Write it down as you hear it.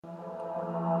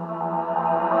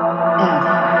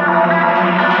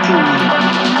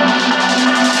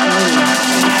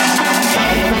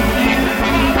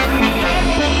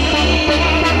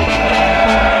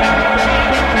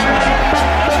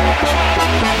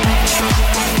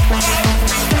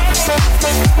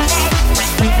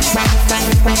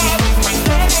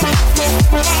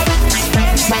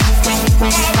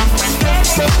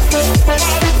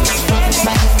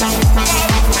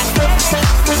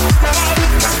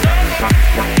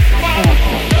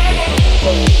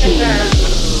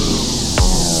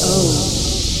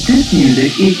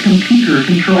Music is computer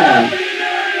controlled.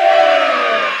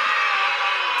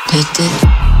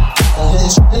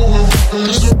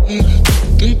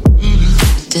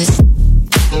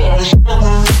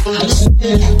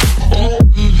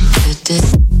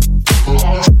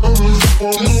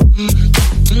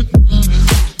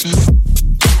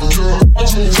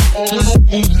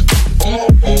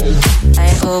 I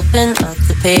open up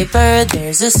the paper,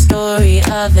 there's a story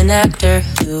of an actor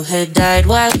who had died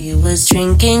while he was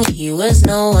drinking. He was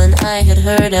no one I had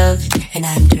heard of, and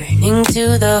I'm turning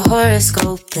to the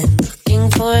horoscope and looking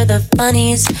for the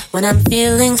funnies when I'm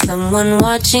feeling someone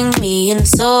watching me. And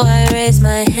so I raise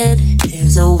my head,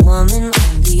 there's a woman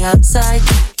on the outside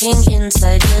looking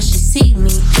inside. Does she see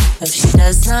me? But she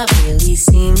does not really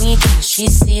see me, cause she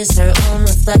sees her own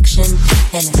reflection.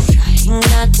 And I'm trying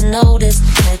not to notice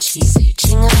that she's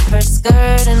hitching up her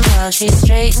skirt, and while she's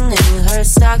straightening her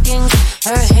stockings,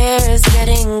 her hair is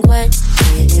getting wet.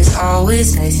 It is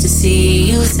always nice to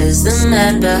see you, says the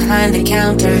man behind the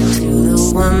counter to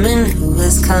the woman who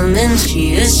is coming.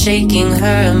 She is shaking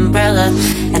her umbrella,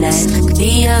 and I look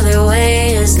the other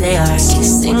way as they are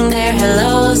kissing their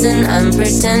hellos, and I'm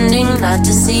pretending not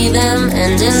to see them,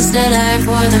 and instead I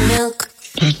pour the milk.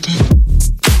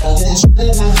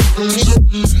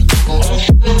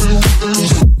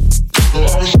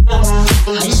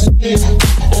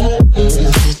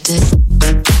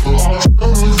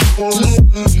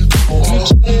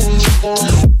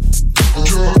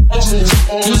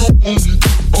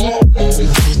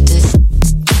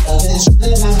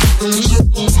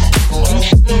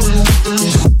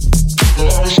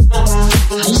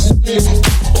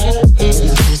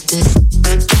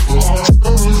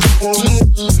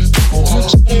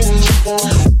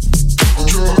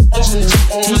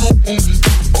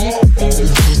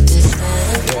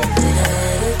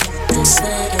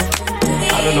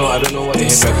 I don't know what the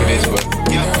hit record is, but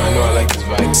I know I like this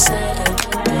vibe.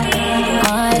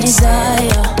 My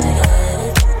desire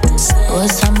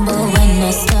was humble when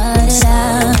I started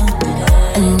out,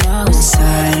 and now it's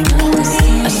time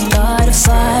I start a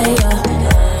fire.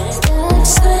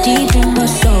 Deep in my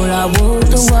soul I walk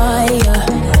the wire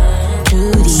to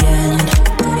the end.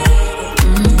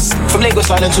 From Lagos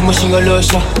Island to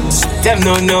Machingolosha, them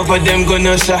no, but them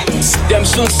gonna sha. Them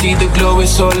soon see the glow is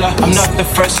solar. I'm not the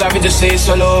first, I would just say it's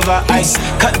all over. I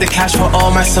cut the cash for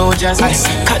all my soldiers. I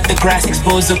cut the grass,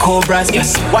 expose the cobras.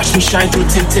 Yes, watch me shine through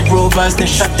tinted rovers, then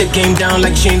shut the game down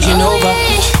like changing over.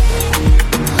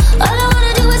 All I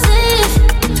wanna do is live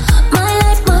my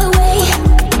life my way.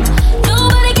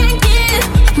 Nobody can give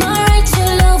my right to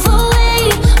love away.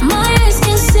 My eyes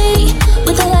can see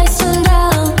with the lights turned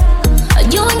down.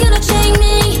 You ain't gonna change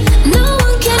me, no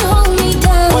one can hold me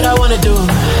down. What I wanna do,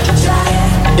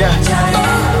 yeah.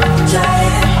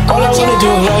 All I wanna do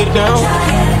right now,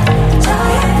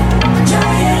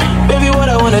 baby, what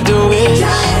I wanna do is,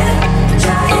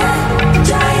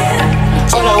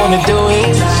 all I wanna do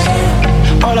is,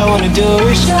 all I wanna do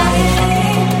is.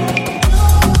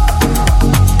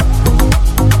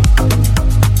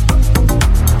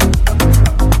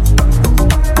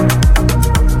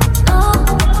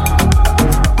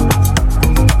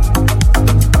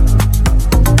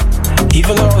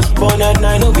 Even though I was born at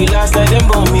 9, it'll be last night them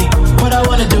born me. What I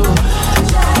wanna do,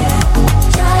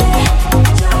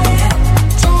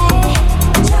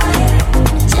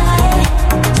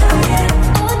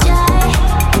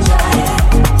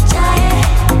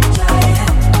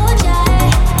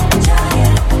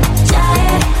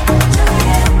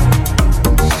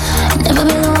 never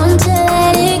been the one to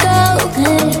let it go,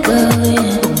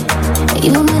 yeah.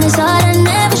 Even when it's hard, I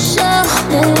never show,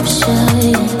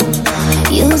 yeah.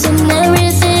 Using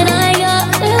everything I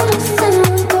got,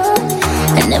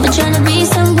 and never trying to be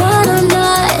someone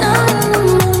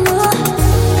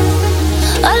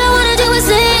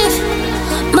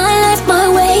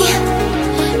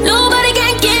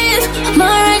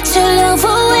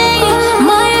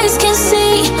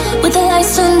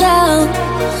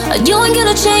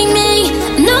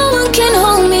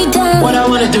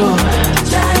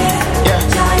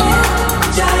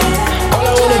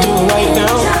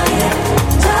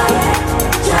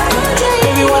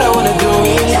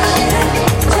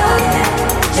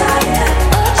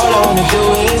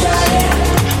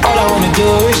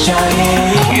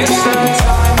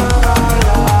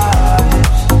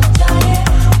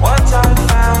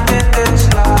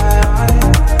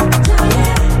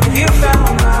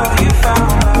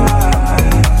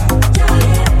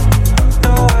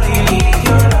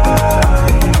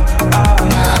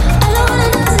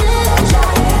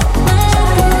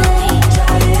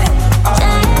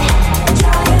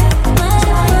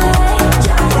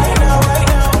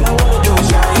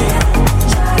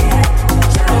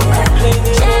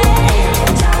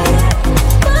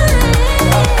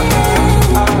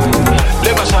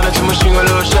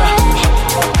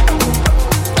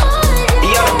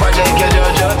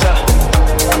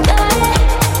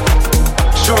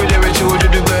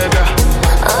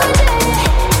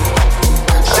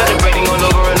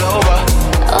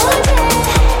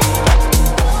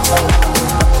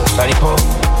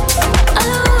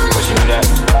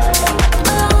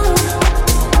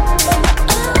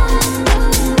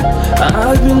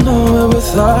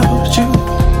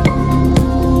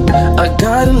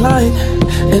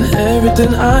in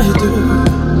everything I do.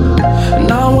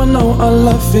 Now I know our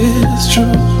love is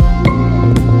true.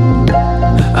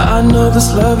 I know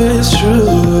this love is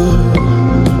true.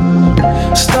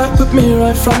 Stuck with me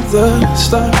right from the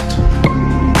start.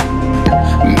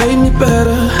 Made me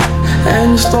better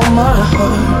and you stole my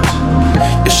heart.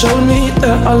 You showed me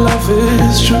that our love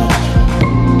is true.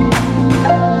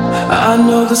 I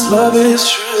know this love is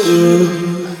true.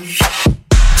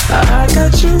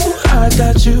 I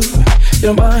got you,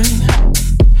 you're mine.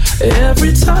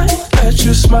 Every time that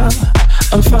you smile,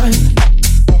 I'm fine.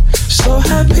 So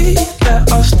happy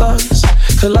that our stars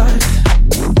collide.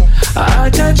 I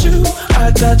got you,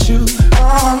 I got you.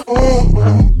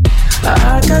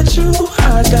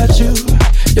 I got you,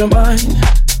 you're mine.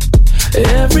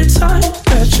 Every time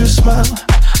that you smile,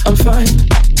 I'm fine.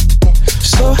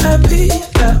 So happy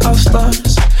that our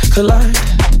stars collide.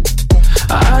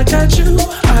 I got you,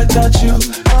 I got you.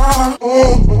 I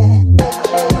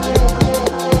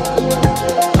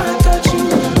got you.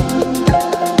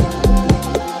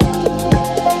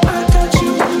 I got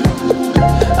you.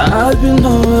 I've been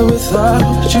nowhere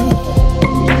without you.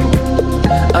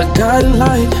 I got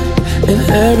light in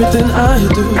everything I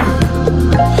do.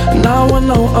 Now I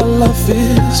know our love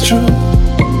is true.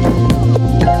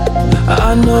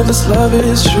 I know this love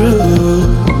is true.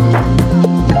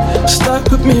 Stuck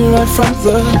with me right from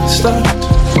the start.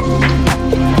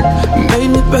 Made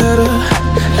me better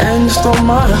and you stole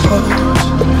my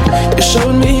heart. You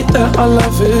showed me that our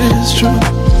love is true.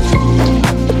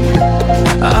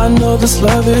 I know this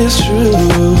love is true.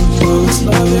 This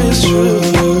love is true.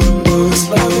 This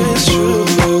love is true.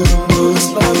 This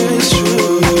love is true.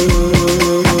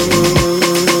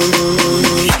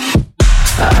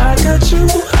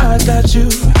 I got you,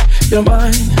 you're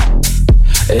mine.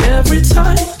 Every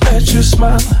time that you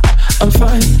smile, I'm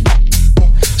fine.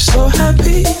 So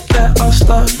happy that our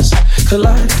stars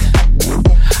collide.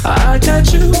 I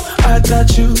got you, I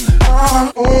got you.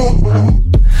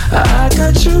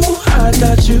 I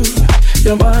got you,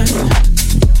 you're mine.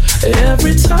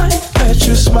 Every time that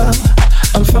you smile,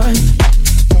 I'm fine.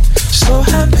 So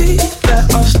happy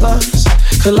that our stars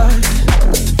collide.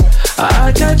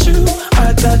 I got you,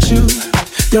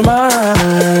 you're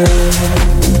mine.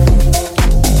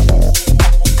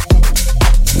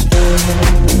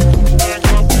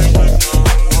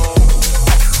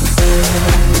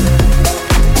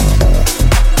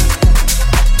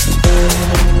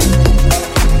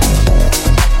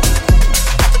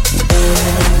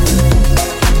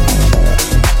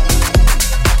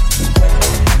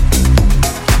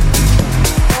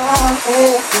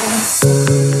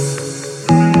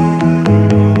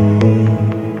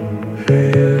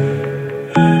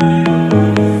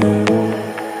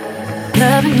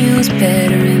 Loving you is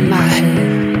better in my head.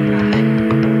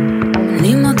 I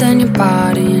need more than your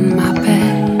body in my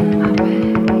bed.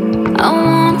 I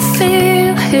wanna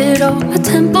feel it on my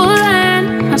temple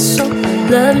and my soul.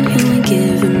 Loving you and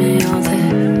giving me all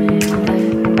that.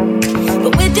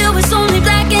 But with you it's only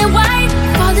black and white.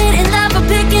 Falling in love or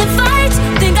picking fights.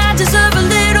 Think I deserve a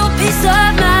little peace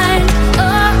of mind.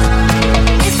 Oh,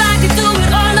 if I could do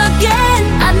it all again,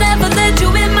 I'd never let you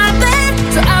in my bed.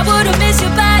 So I wouldn't miss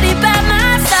your body by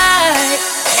my side.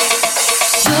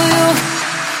 Do you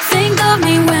think of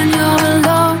me when you're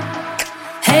alone?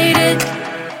 Hate it,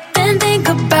 then think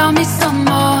about me some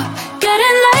more.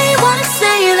 Getting late, wanna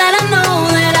say that I know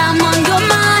that I'm on your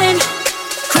mind.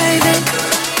 Crave it,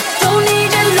 don't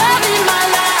need your love in my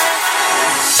life.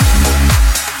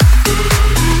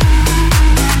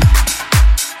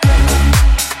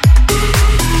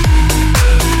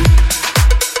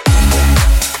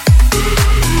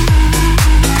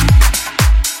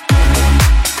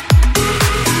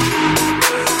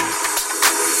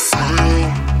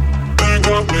 Think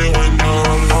of me when you're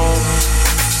alone.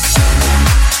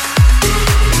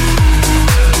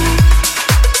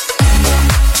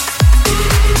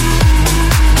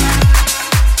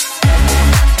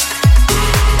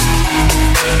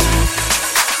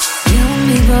 You and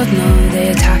me both know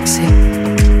they're toxic.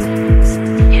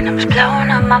 Your number's blowing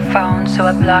up my phone, so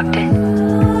I blocked it.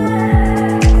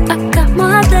 I got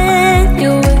more than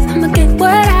you with, I'ma get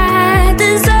what I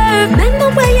deserve. Remember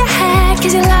where you had,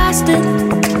 'cause you lost it.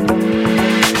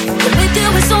 But with you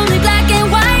it's only black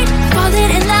and white.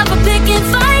 Falling in love or picking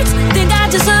fights. Think I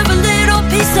deserve a little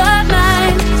peace of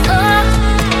mind. Oh,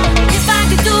 if I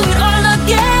could do it all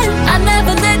again, I'd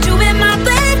never let you in my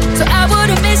bed. So I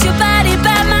wouldn't miss your body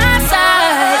by my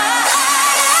side.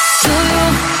 Do you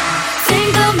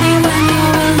think of me when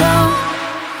you're alone?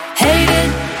 Hate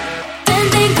it, then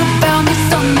think about me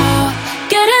some more.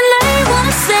 Getting late,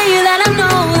 wanna say that I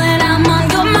know that I'm on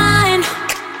your mind.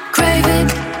 Crave it,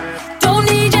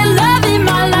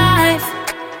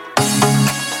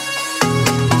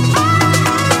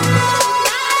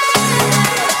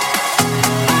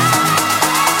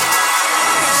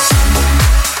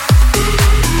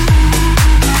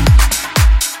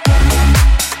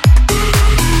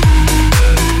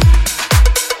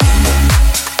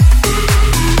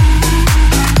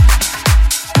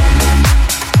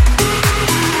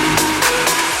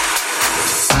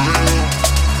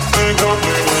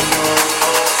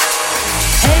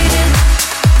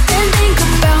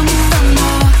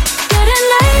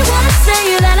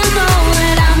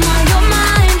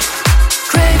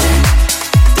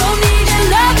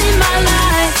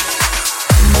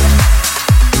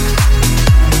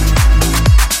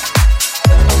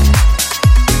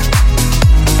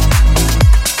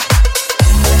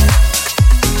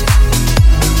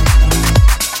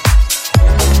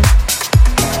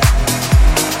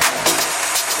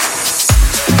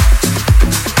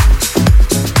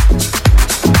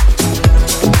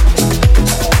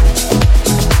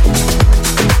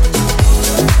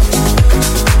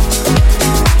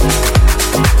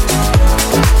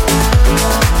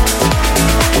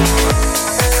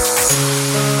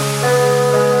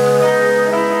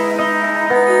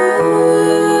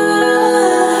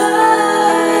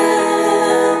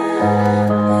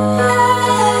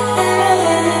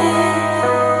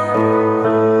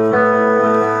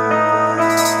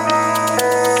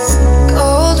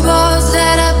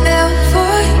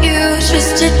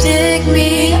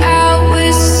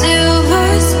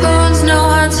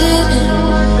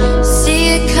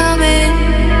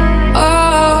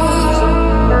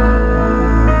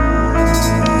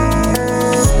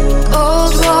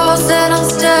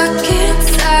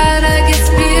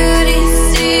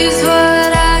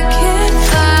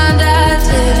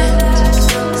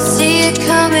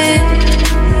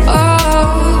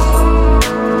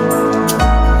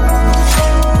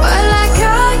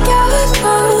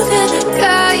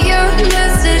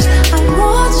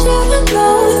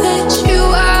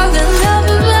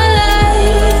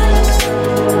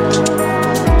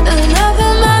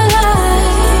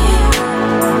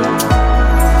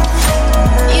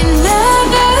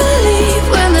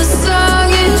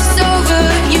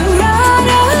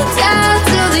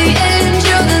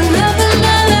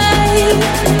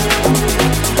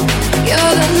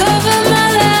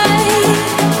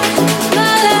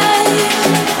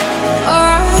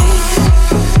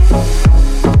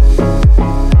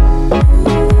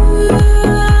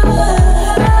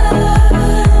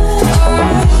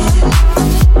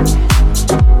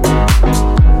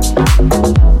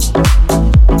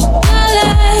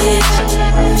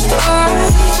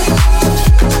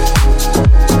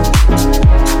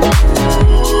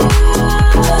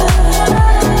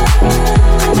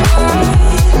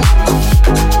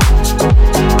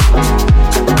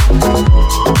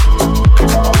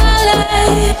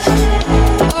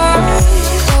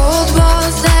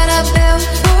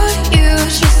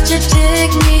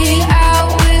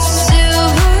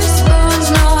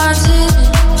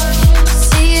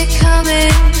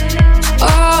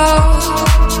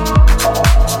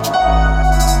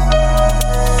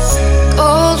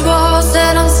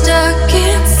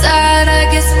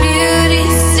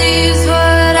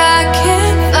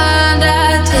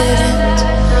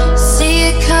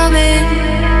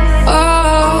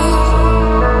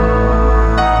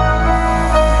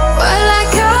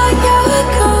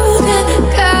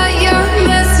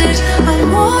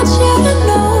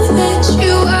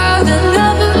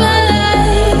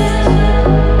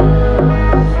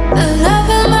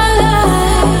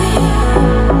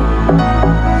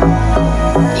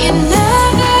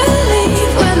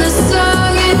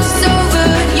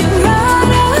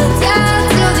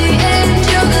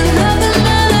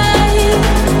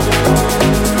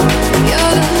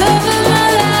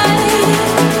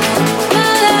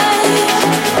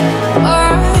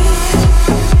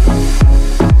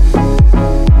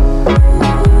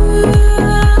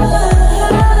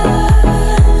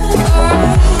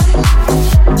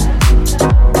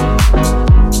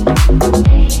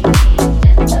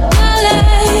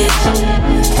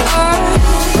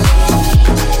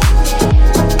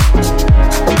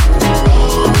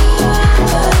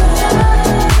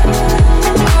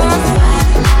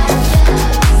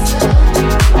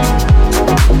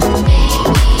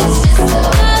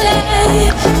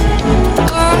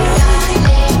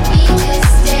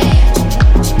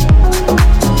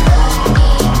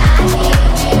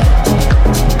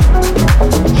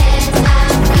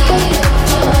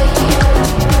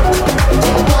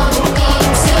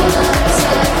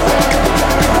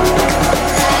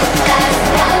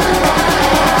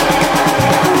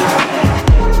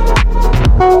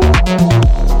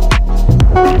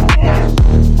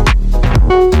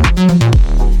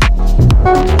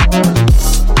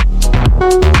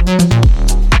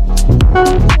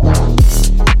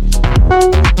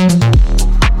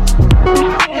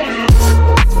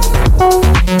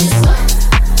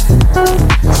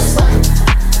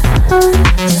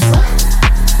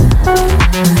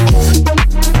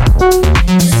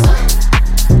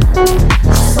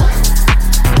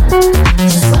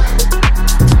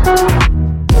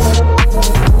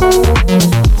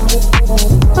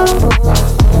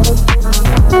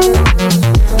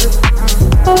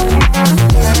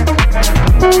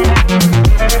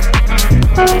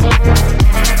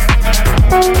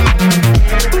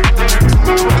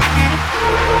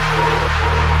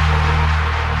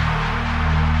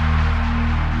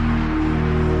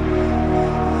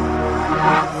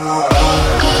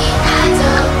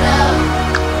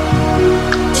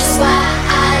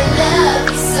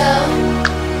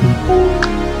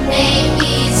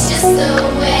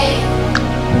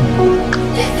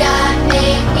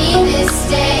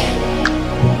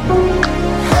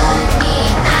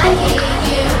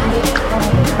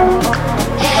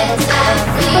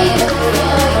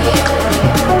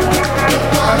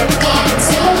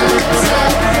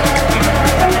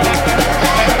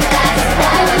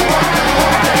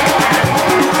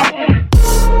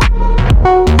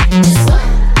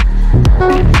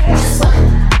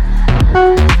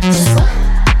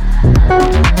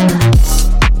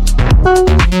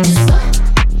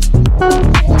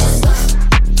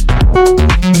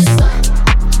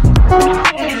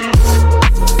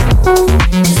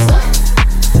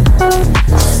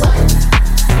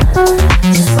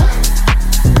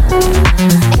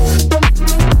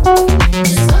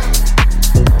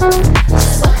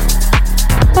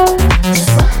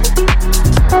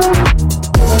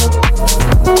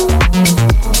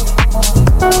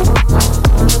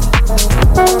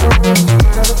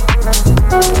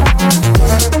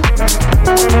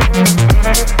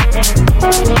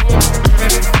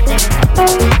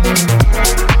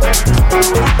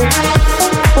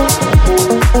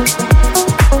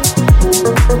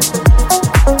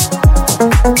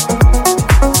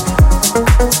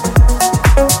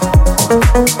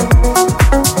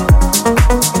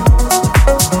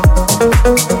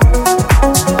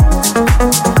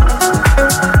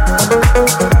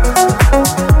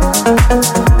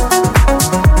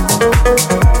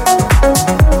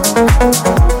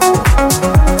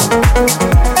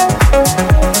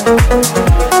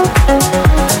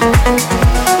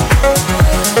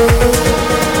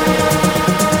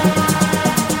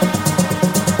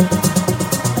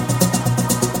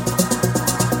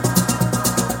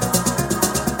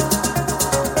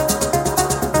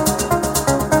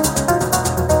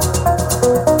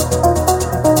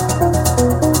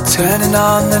 Turning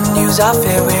on the news, I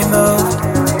feel removed.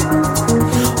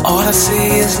 All I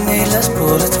see is needless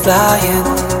bullets flying,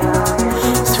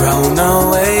 thrown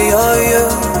away your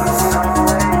youth,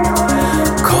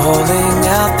 calling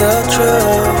out the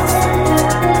truth.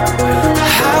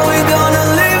 How we gonna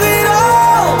live it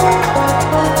all?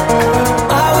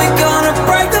 Are we gonna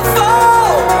break the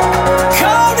fall?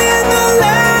 Caught in the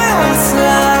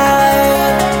landslide,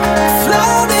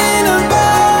 floating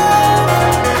above.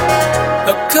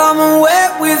 Come and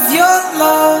wet with your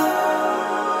love.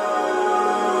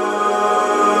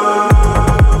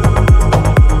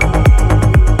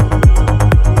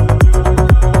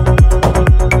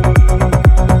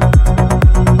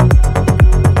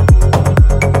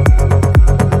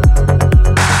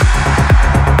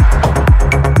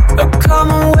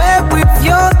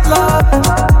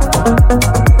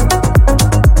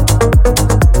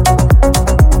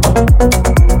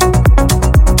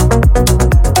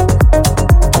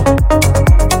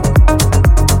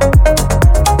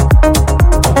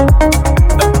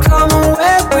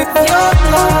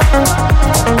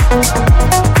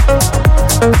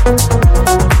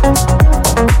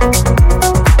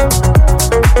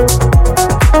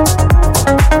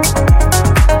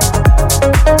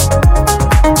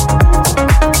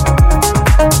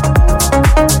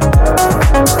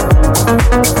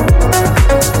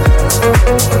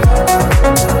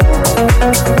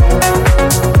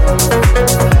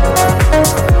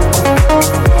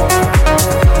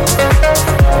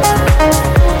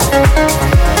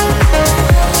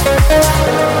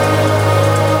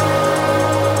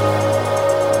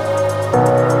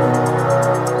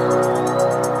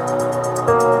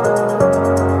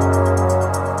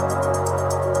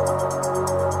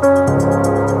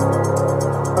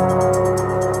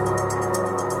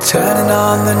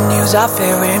 I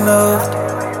feel removed.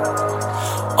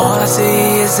 All I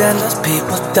see is endless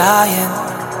people dying,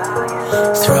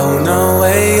 thrown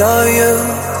away your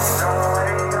youth,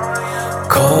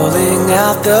 calling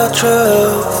out the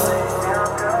truth.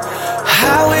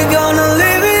 How we gonna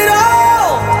live it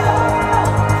all?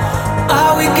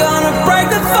 Are we gonna break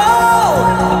the fall?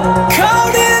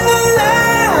 Caught in the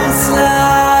landslide,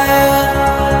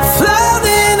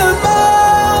 floating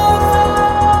above.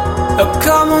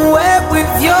 Come and wet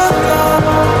with your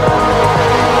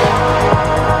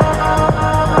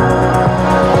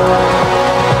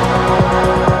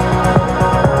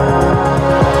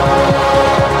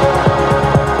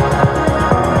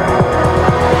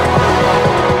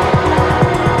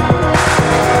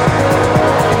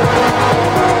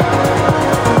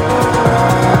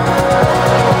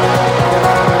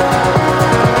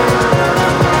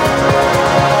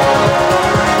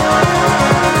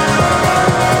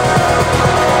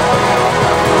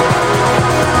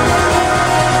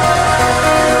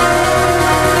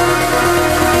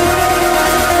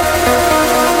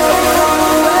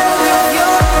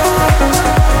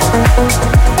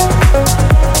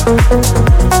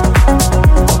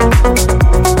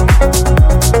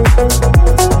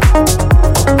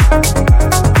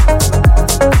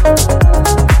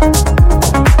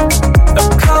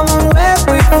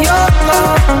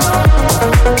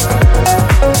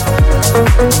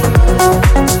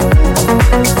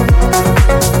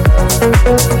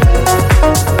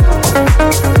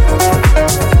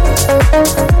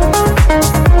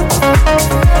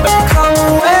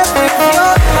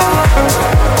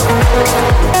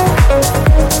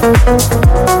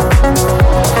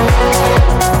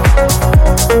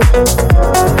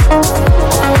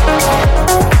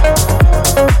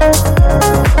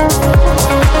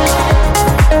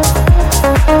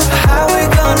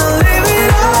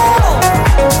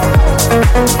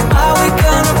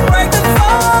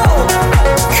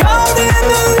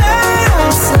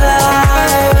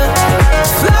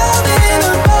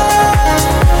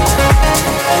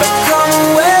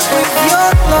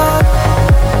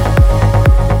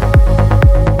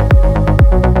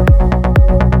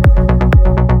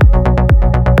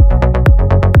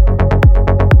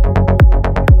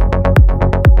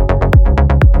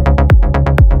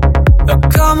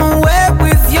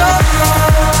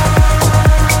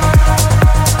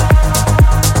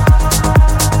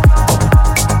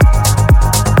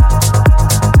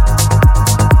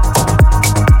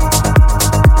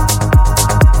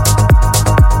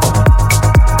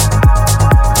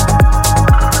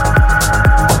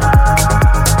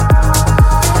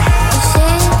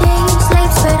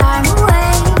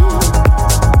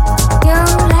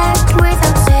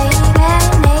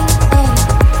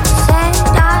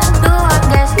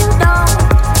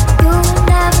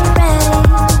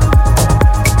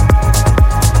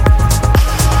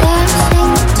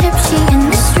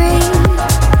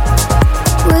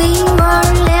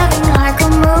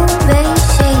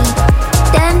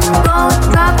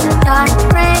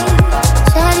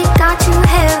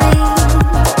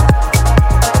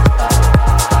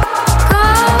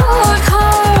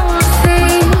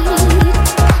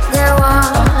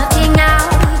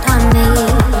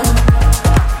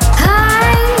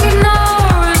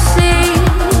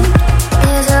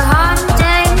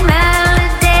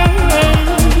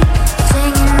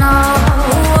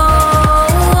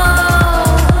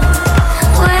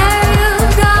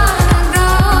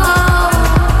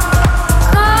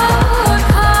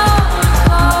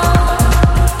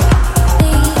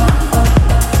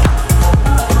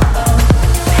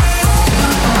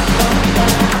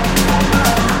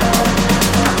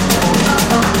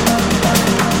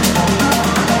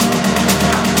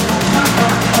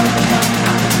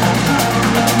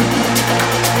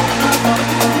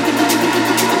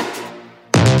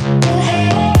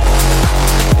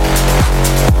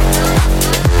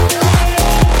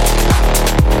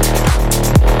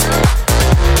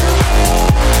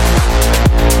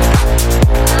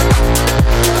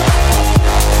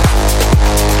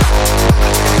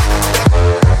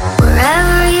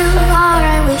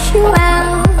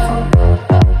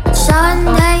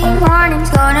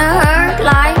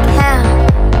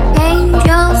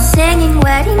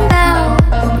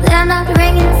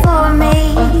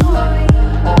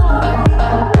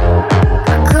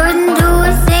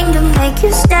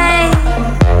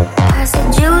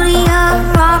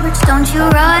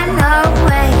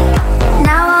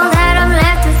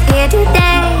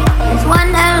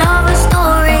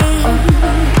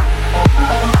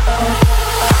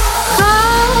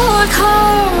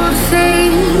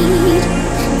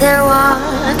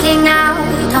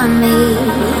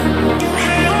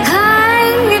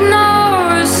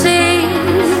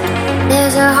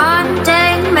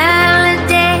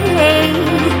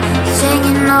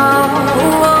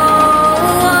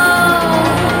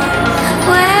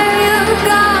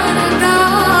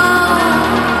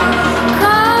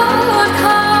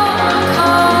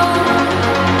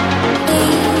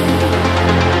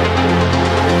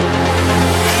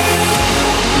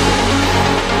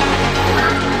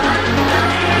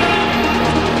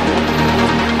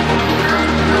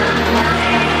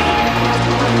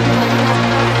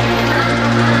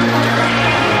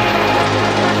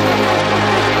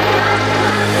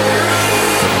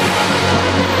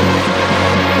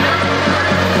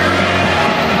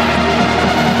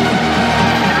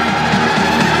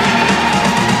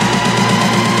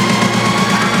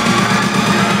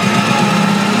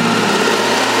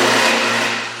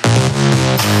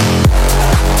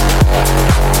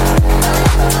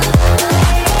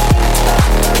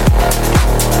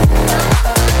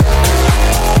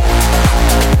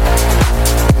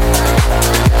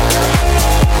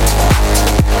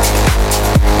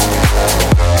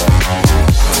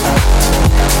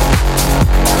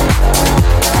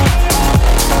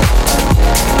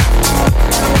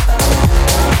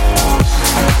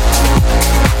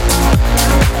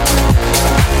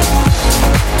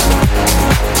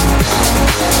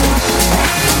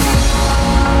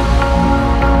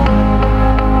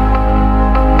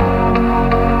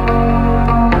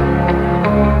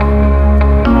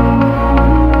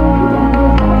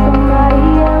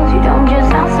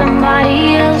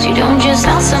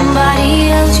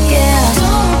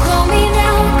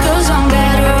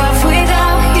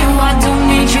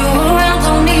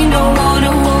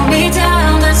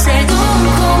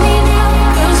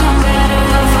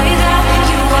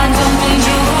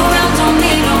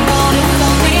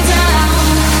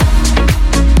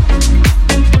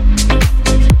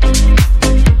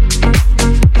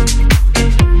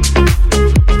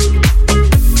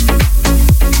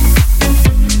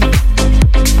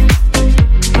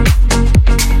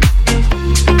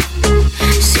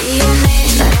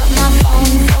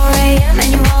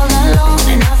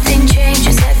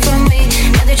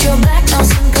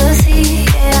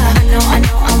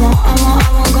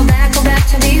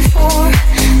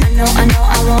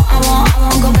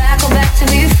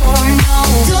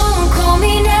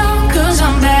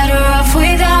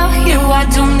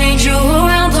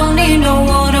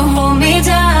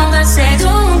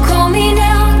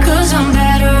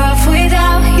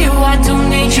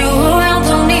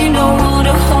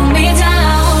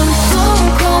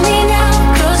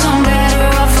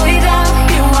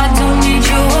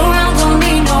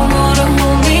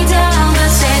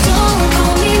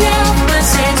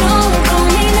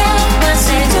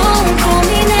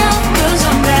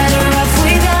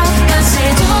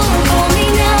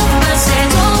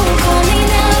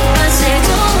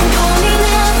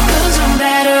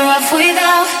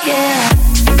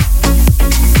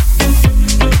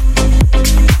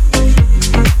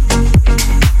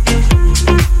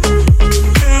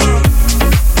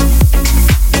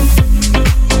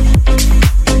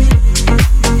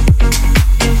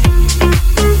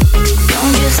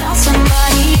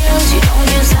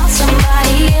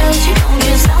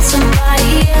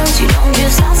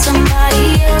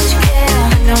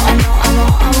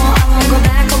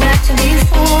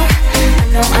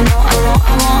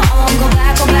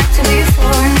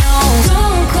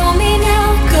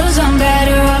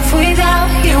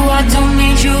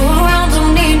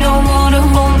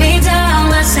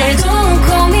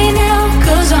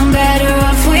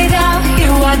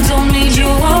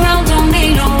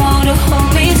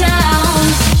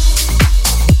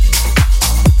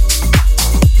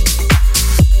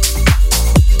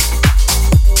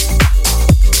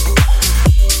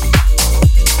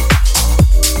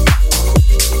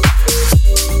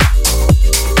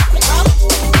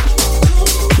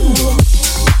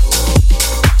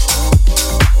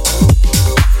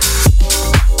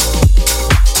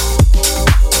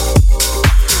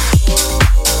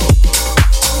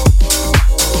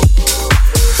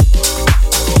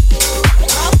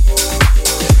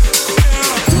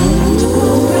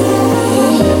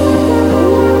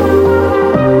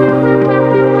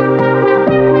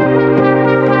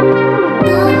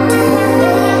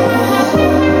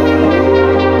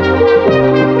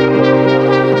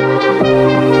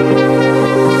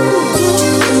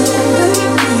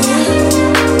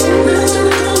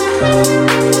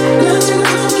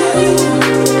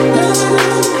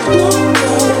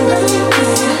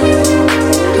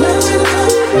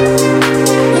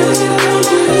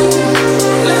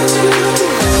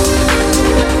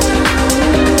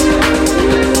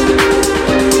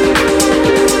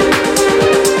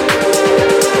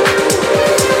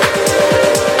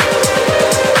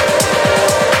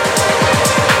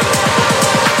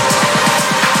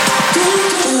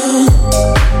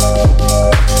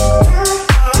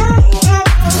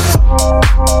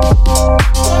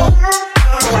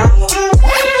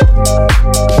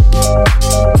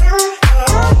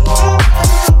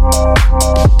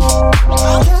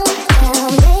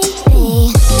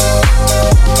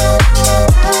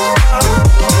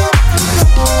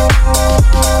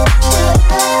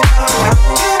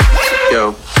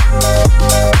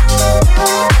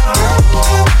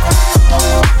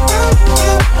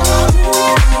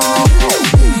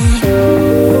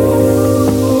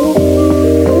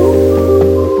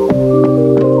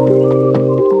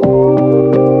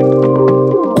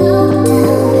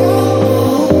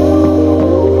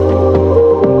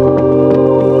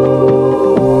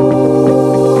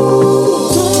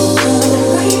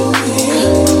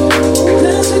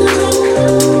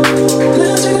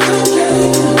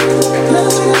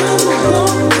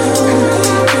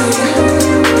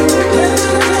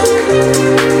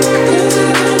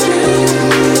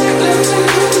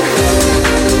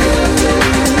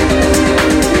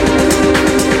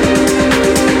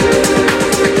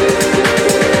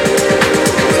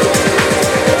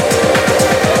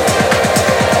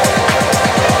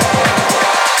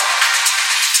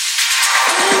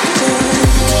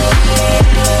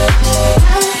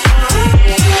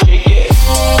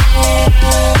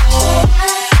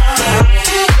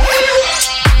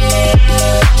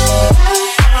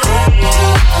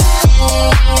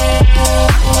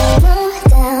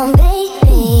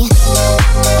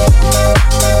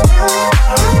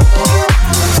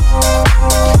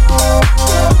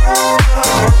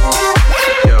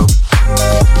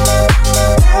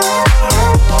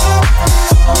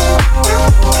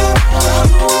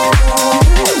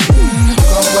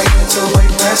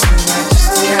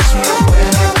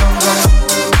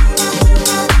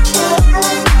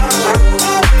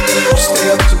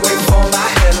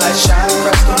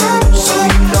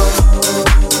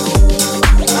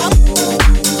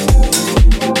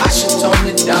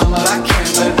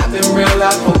I've been real,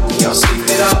 I hope y'all sleep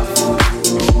it up.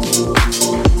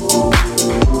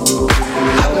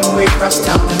 I've been way across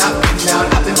town and I've been down.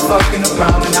 I've been fucking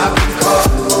around and I've been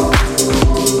caught.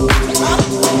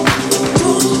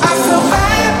 I feel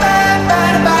bad, bad,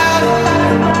 bad about it,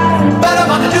 but I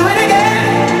wanna do it again.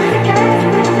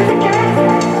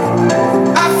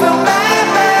 I feel bad,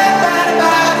 bad, bad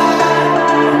about it,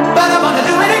 but I wanna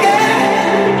do it again.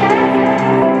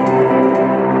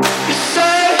 You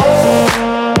say,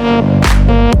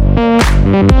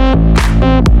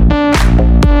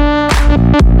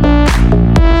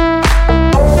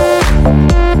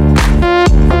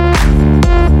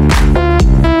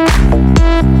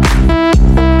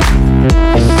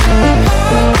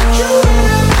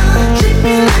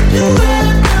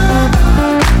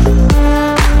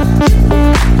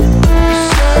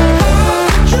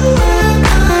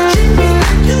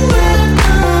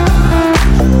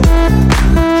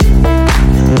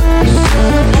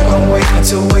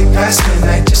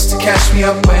 catch me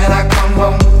up when I come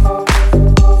home.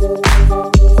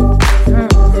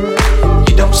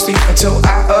 You don't sleep until I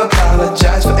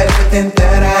apologize for everything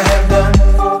that I have done.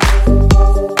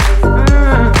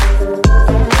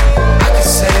 I could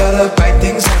say all the right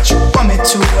things that you want me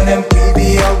to, and then we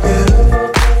be all good.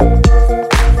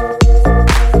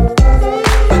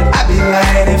 But I'd be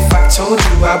lying if I told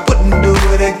you I wouldn't do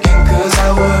it again, 'cause I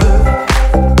would.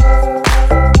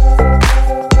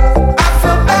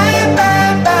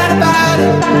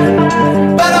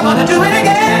 But I wanna do it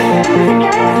again.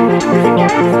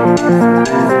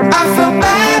 I feel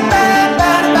bad, bad,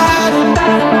 bad about it,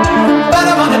 but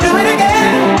I wanna do it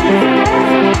again.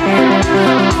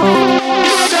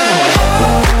 You say,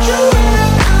 would you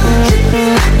ever treat me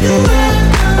like you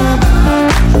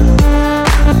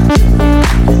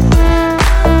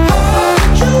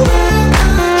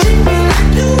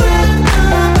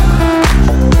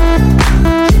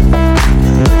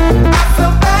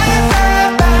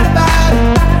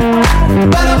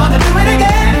but I wanna do it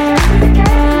again.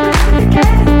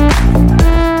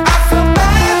 I feel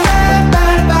bad, bad,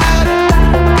 bad about it,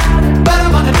 but I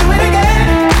wanna do it again.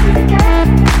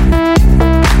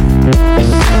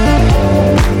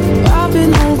 I've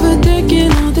been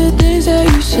overthinking all the things that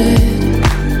you said.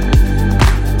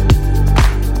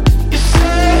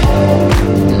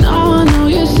 Now I know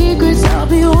your secrets, I'll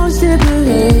be one step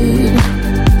ahead.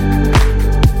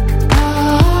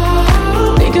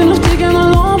 Thinking of taking a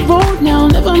long road now,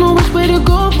 never know which way to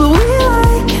go, but we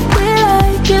like it, we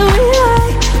like it,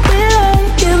 we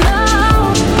like it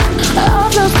now.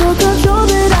 I've lost all control,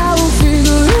 but I will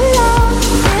figure it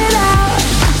out.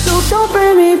 So don't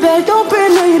bring me back, don't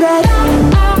bring me back. Down,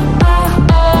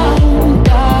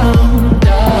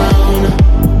 down.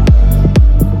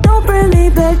 Don't bring me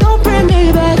back, don't bring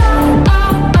me back. Down,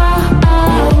 down,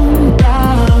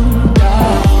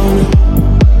 down.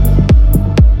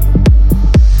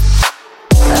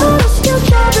 You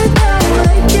drive it down,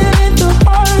 making it the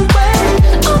hard way.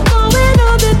 I'm going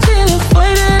on the till it's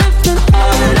waiting if it's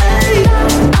holiday.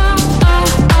 Down,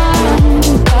 down.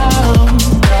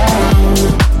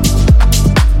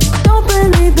 Don't bring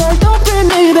me back, don't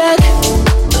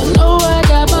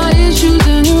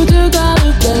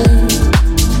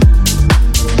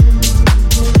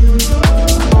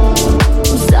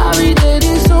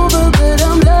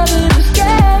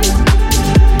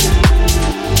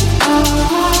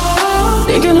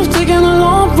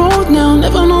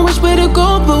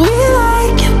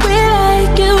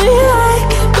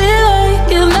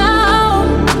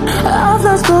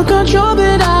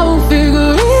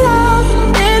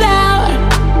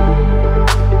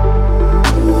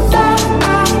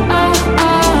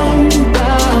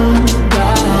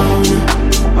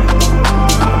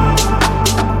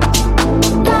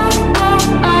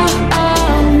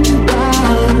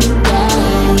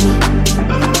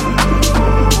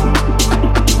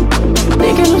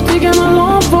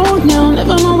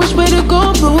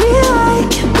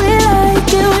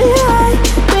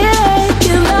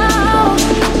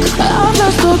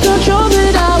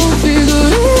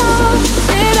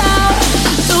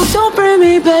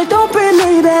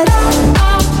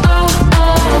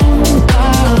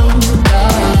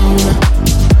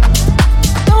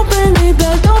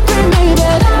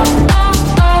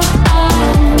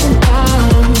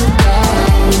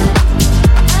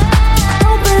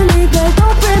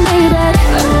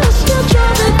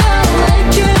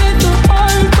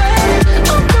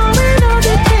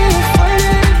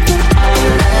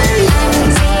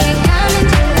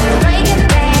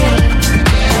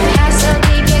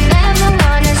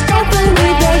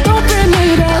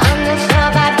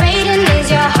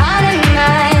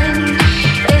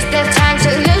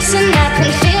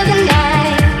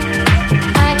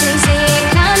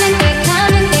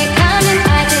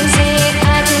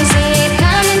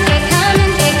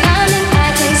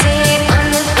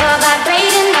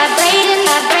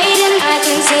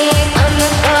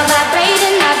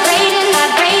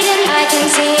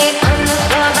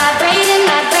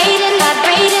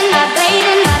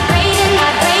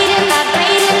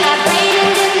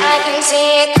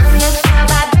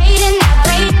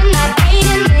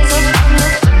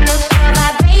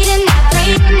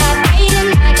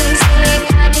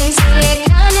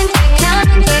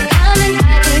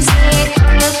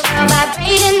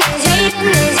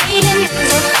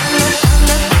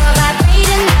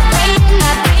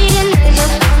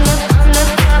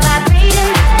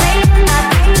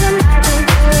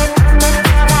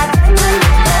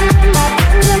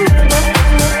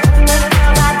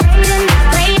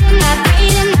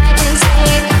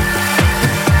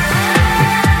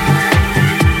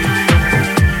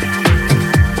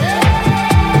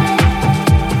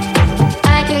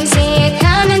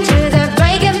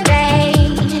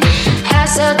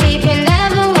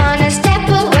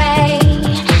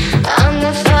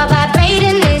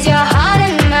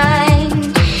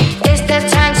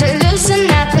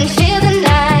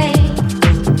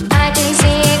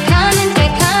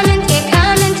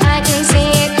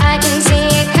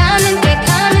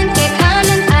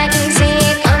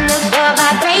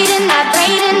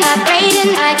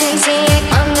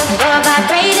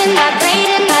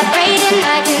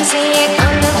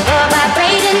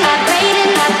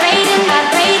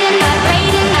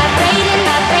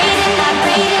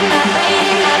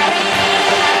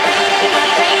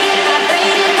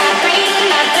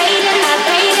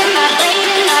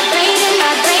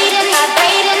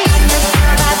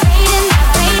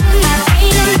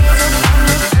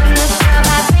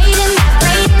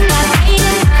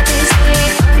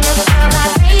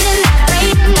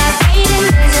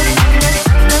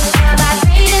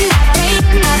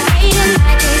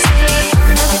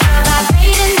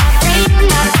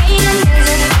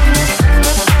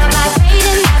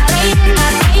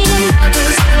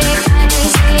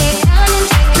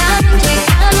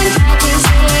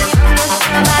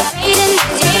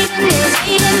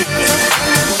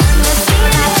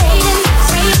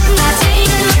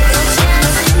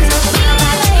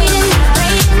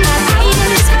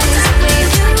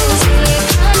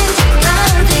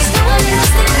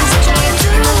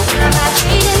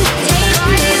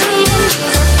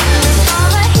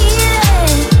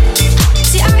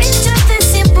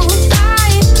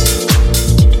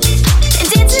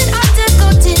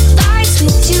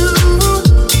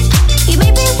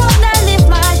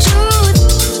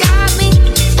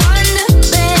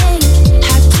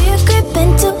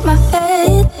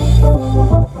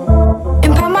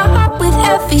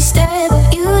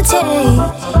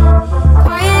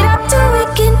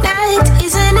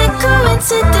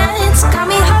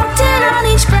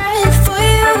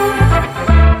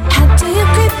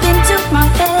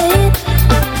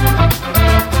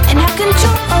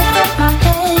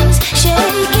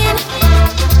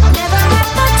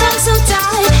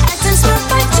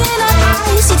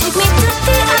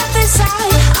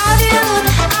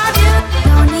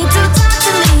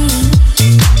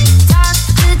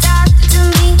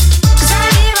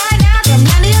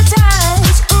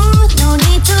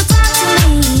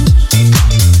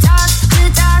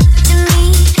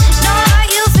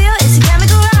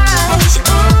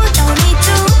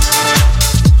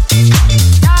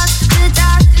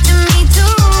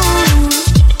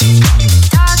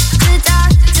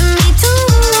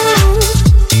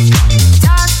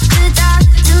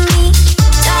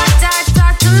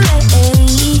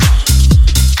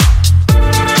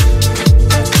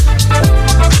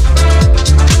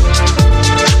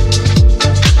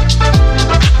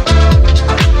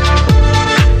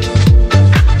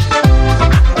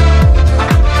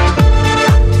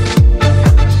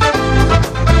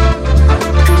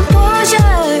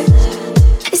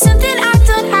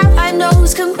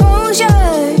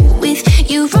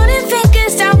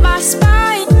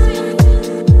spine.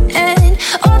 And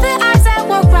all the eyes that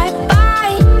walk right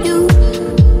by you,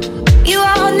 you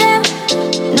all them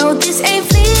know this ain't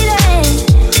fleeting.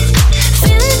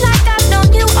 Feeling like I've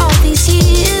known you all these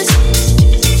years.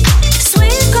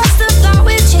 Swing across the floor,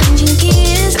 we're changing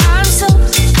gears. I'm so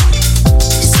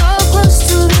close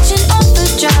to reaching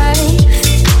overdrive.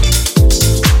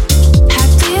 How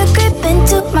do you grip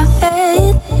into my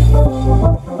head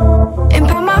and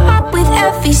pound my heart with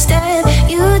every step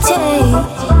you take?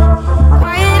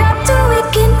 Wired up to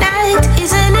reconnect,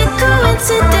 isn't it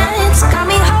coincidence? Got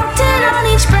me holding on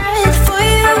each breath for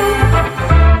you.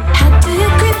 How do you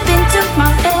grip into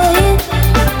my head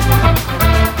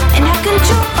and have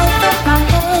control over my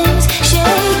hands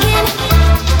shaking?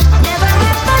 Never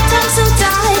had my tongue so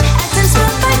tight, acting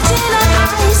smooth like gin on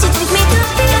ice. You take me to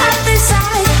the other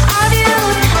side of you.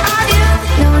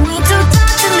 No need to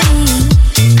talk to me,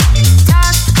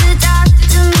 talk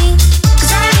to me,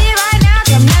 'cause right here, right now,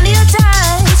 got me under your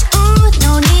touch. Ooh,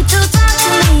 no need to talk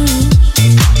to me,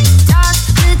 talk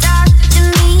to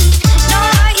me. Know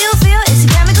what you feel, it's a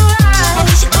chemical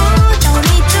rush. Ooh, no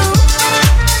need to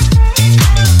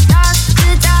talk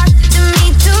to me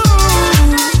too.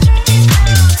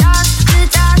 Talk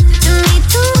to me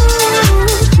too.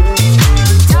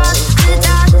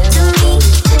 Talk to me.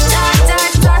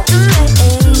 Talk to me.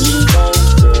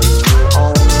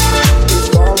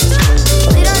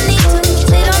 We don't need to talk.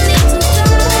 We don't need to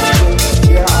talk.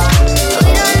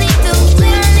 We don't need to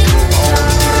talk.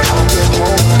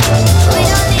 We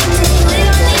don't need to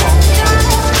talk.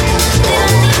 We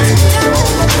don't need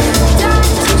to talk.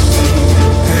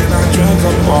 And I drank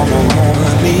up all my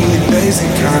morning, lazy,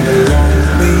 kinda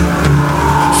lonely.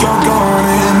 You're gone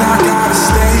and I gotta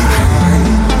stay high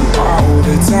all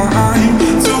the time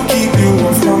to keep you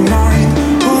off my mind.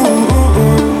 Ooh, ooh,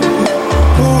 ooh,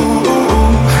 ooh,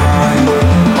 ooh, high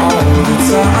all the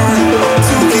time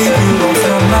to keep you off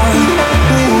my mind.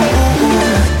 Ooh,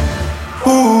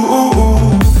 ooh, ooh, ooh, ooh.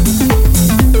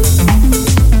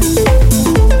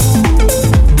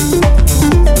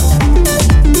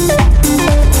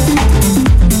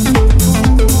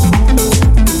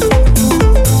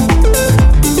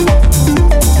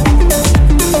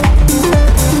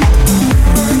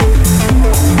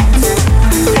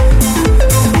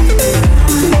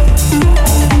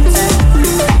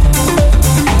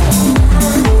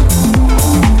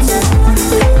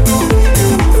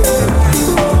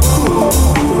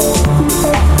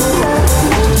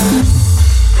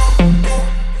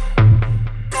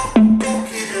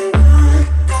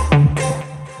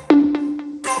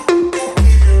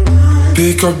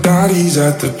 Pick up bodies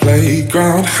at the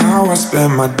playground. How I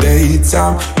spend my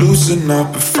daytime. Loosen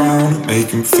up a frown, make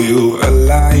him feel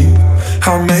alive.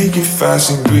 I'll make it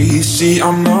fast and greasy.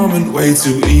 I'm numbing way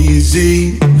too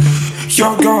easy.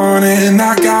 You're gone and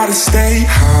I gotta stay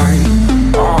high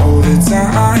all the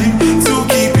time to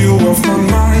keep you off my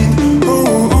mind. Ooh,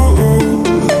 ooh, ooh,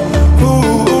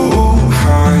 ooh, ooh,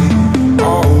 high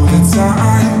all the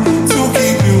time to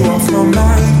keep you off my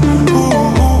mind.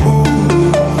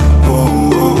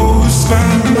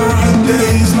 Spend my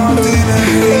days locked in a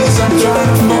haze. I'm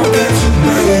trying to forget your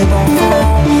name. I'm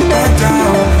falling back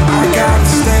down. I gotta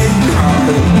stay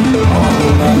high all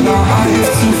my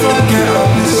life to forget I'm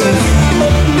missing you.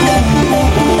 Ooh,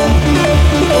 ooh, ooh,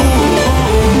 ooh,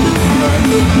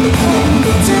 ooh, ooh.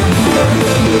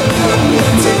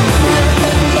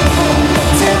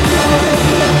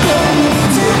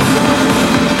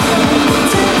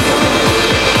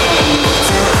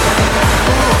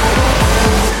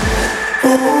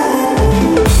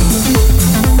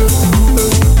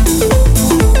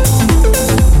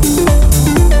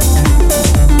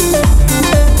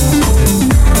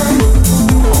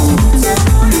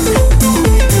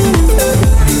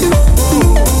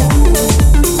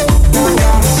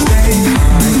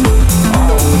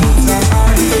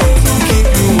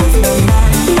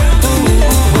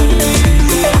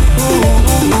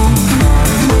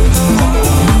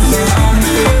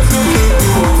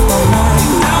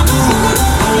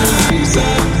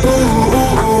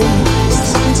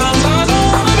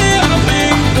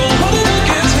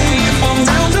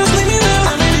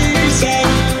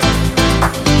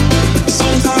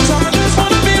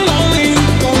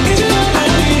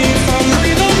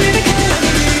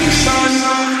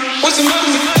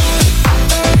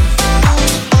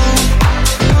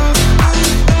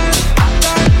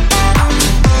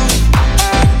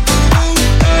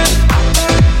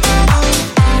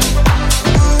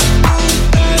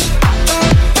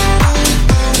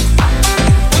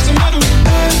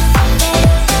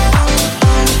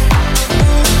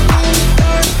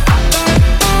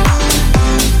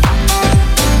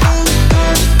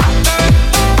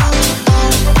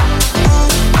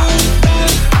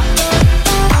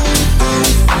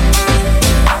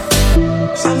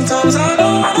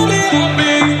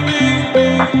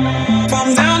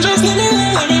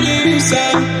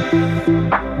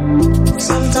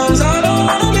 Sometimes I don't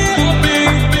wanna be happy.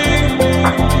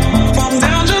 If I'm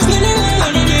down, just leave me there,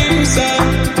 let me be sad.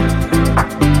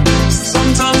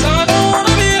 Sometimes I don't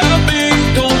wanna be happy.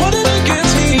 Don't hold it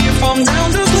against me. If I'm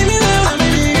down, just leave me there, let me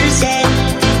be sad.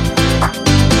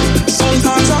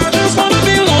 Sometimes I just wanna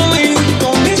be lonely.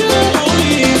 Don't need you to hold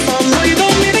me. If I know you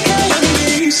don't need to care, let me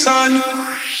be sad.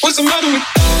 What's the matter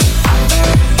with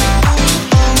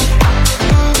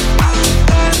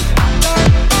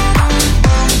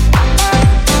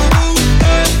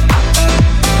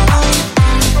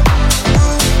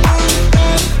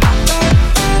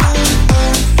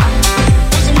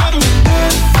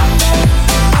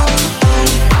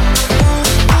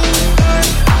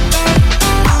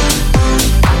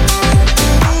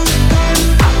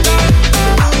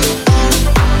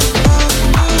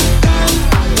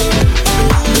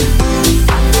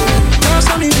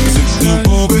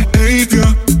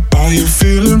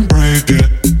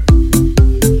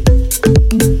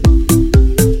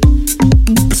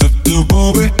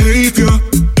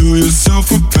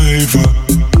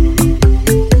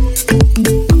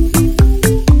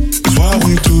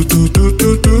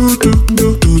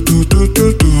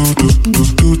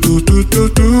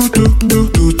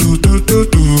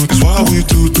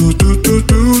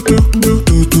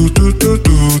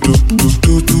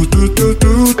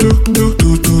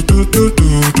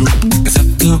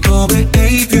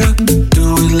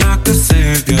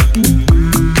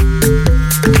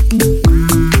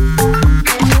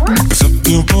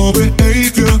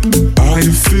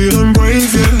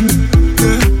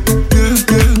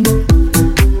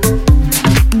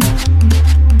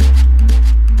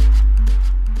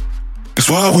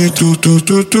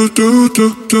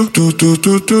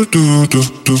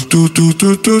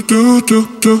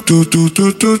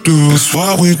That's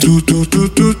why we do.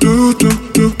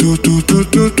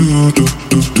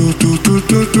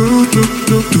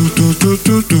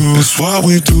 That's why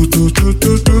we do.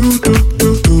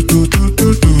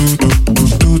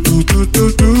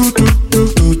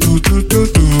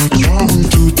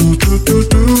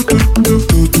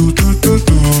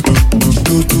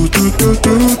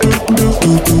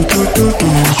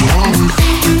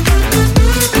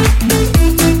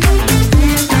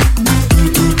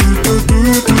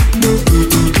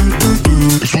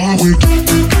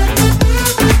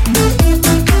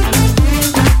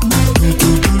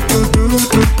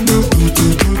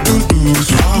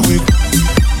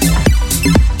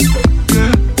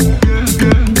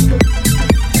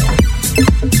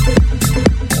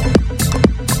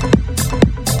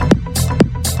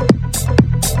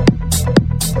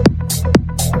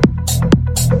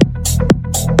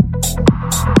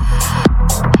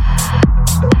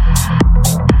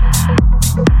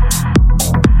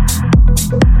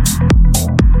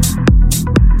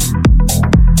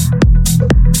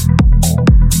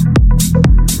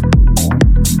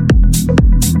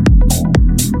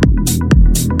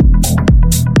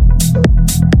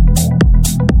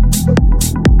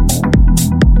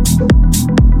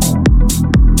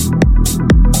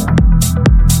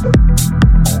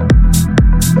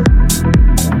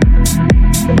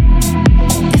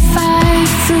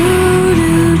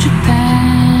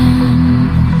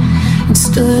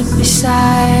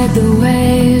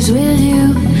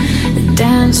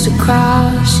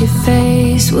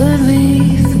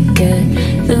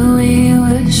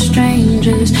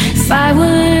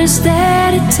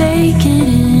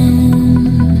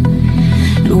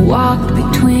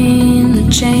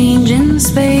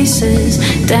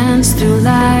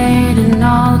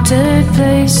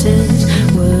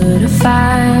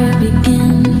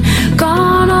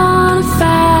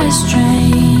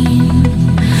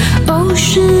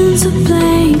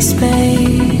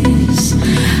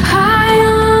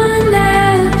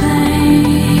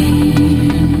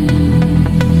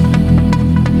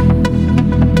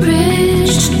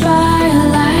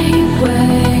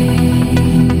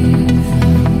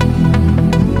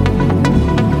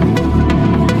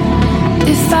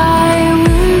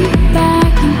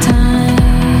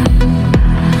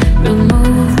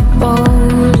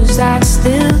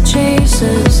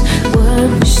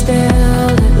 Would we still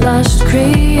let lust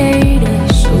create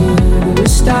us, or would we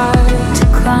stop?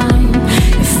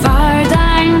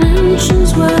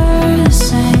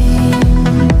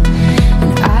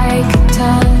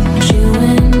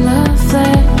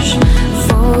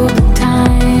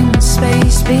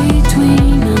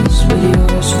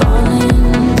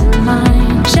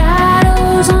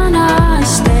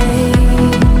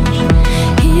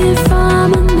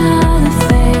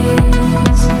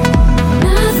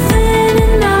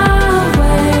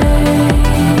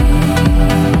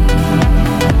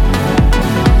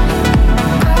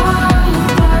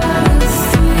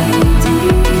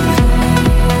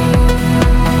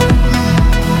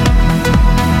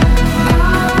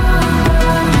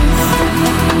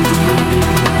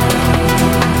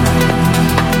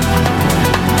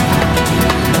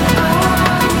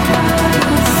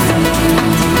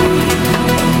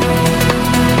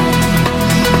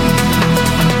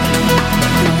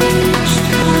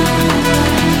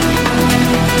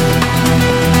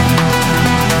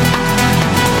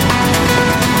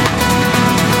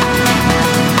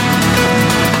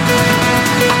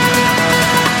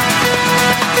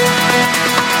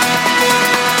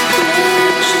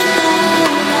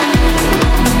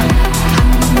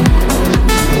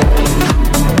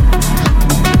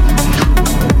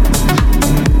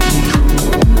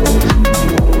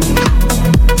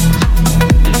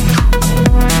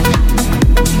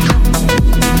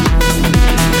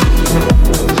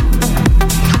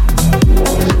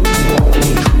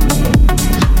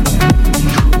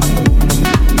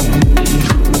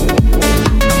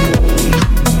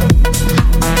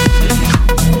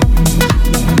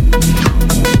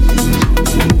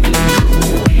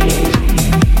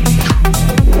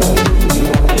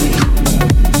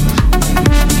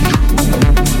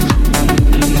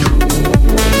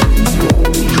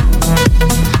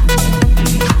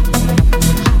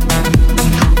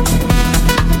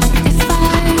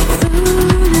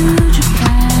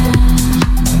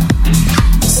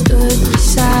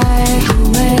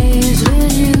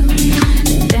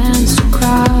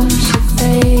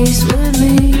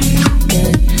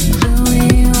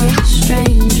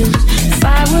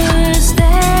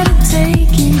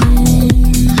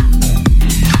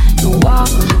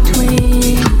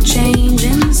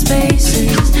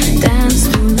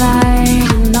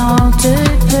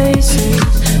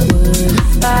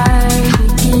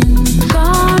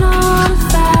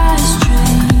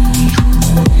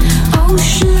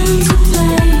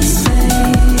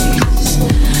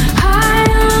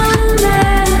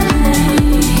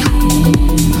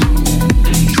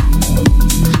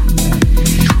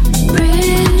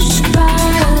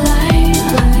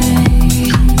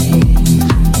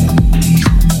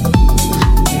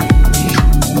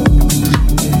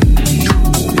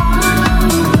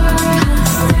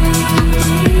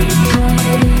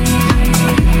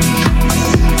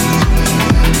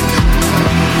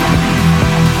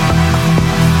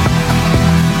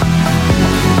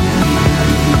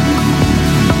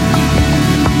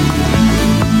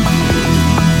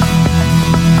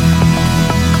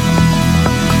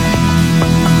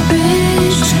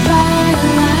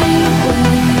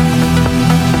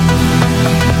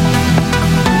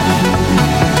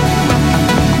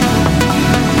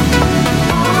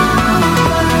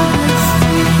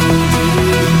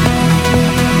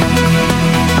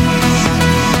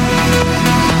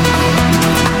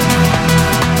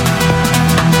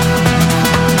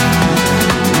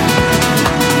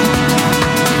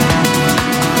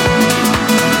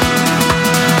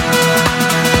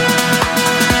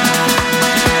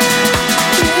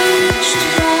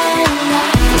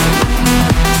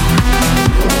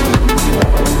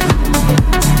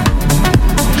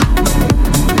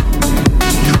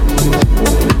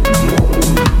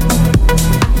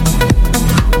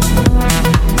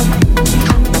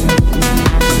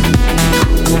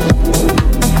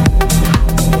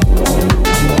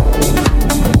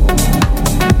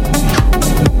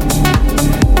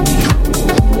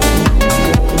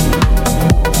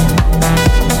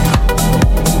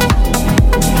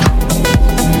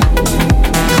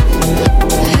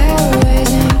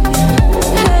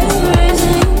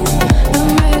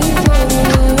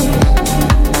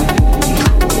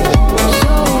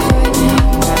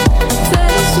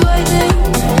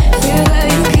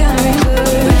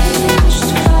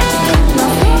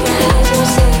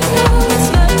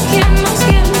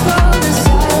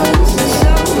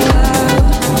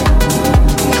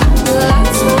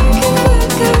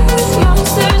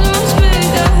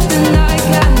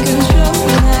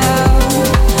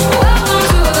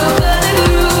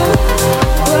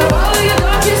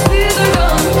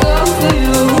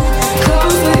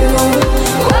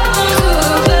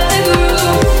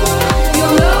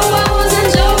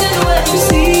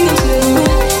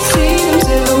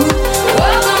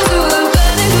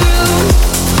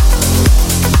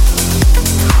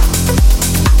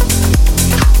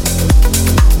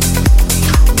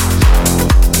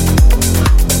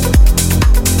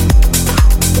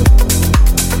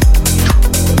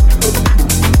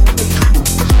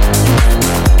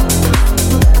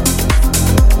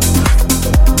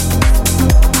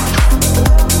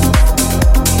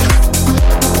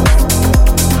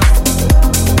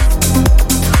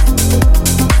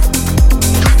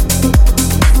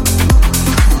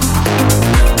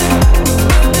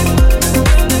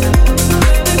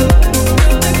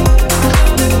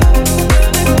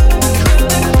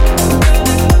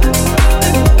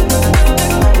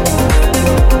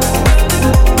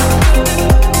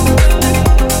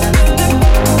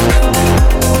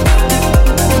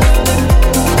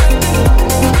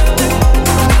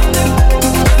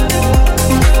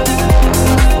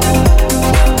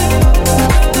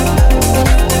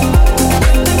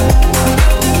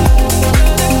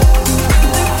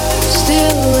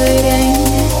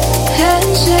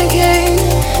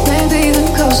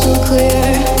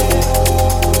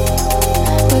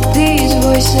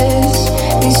 voices,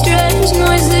 these strange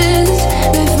noises,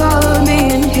 they follow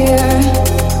me in here.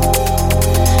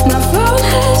 My phone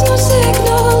has no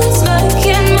signal, it's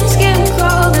making my skin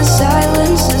crawl. The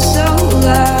silence is so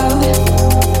loud.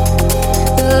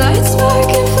 The lights spark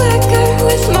and flicker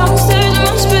with monsters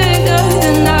much bigger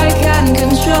than I can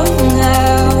control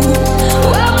now.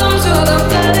 Welcome to the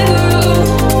bedroom,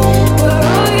 where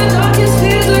all your darkest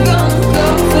fears are gonna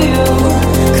come for you,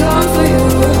 come for you.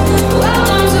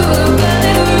 Welcome to the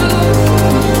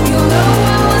bedroom, you'll know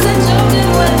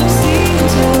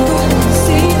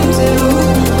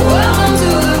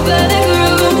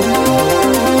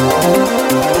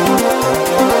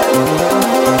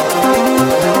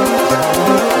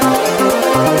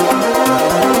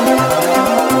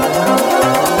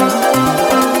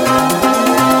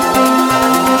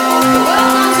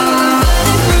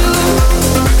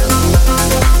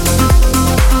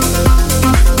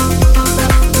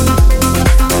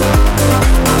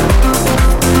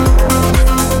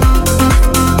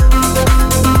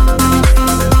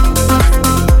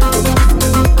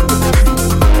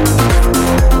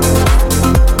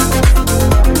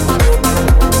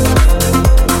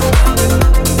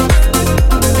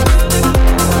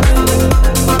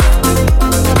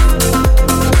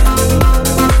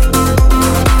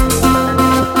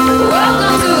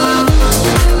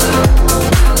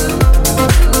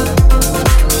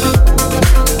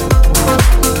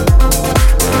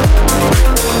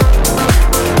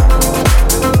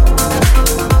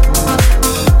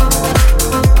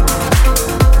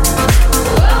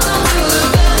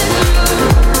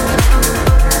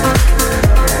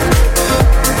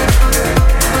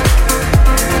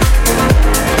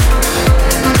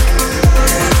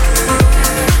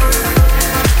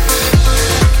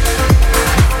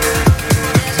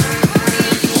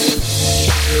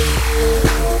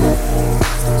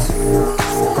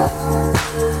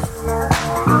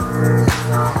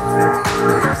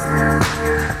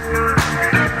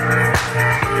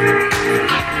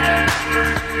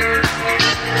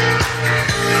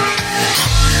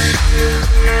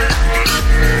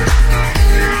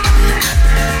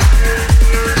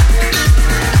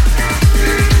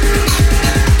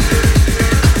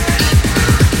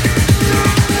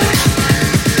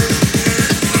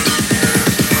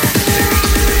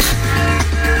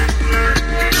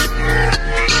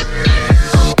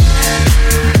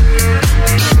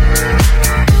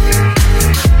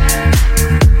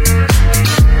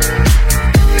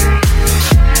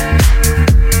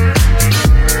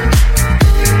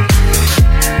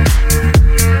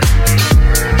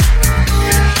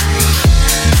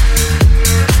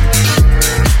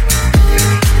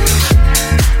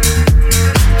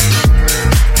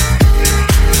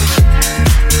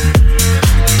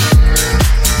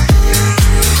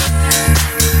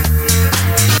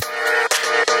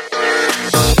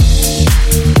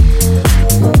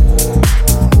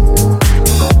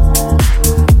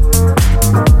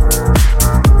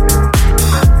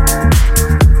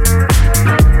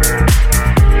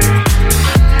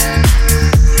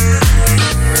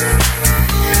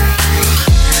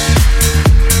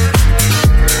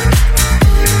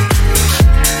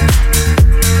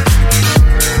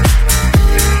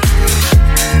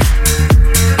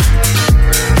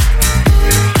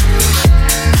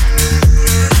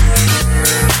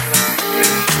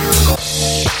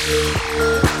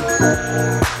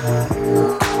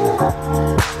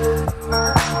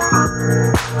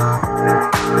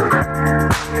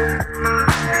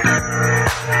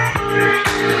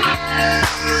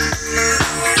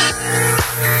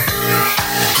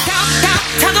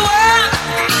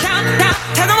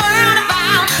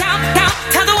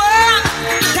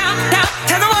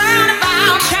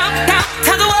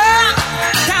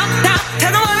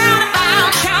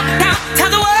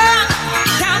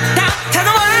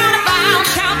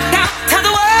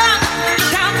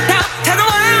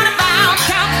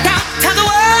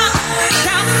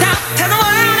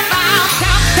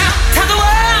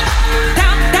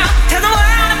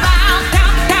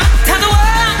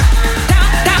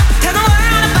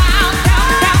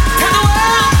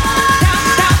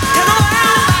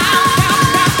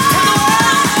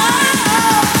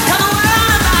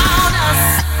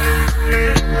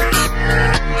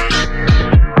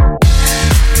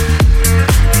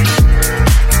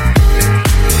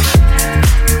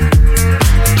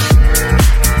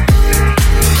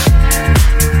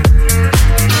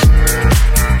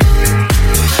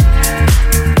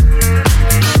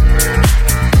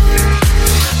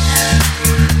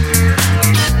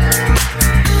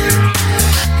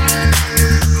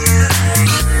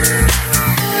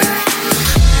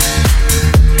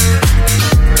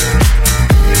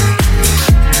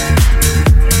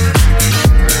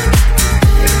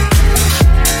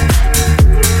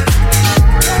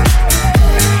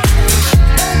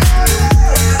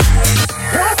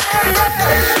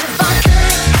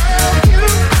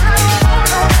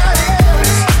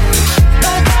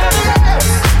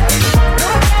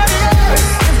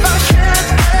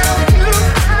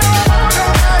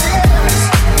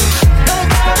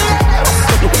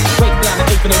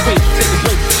infinite weight, take a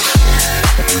break.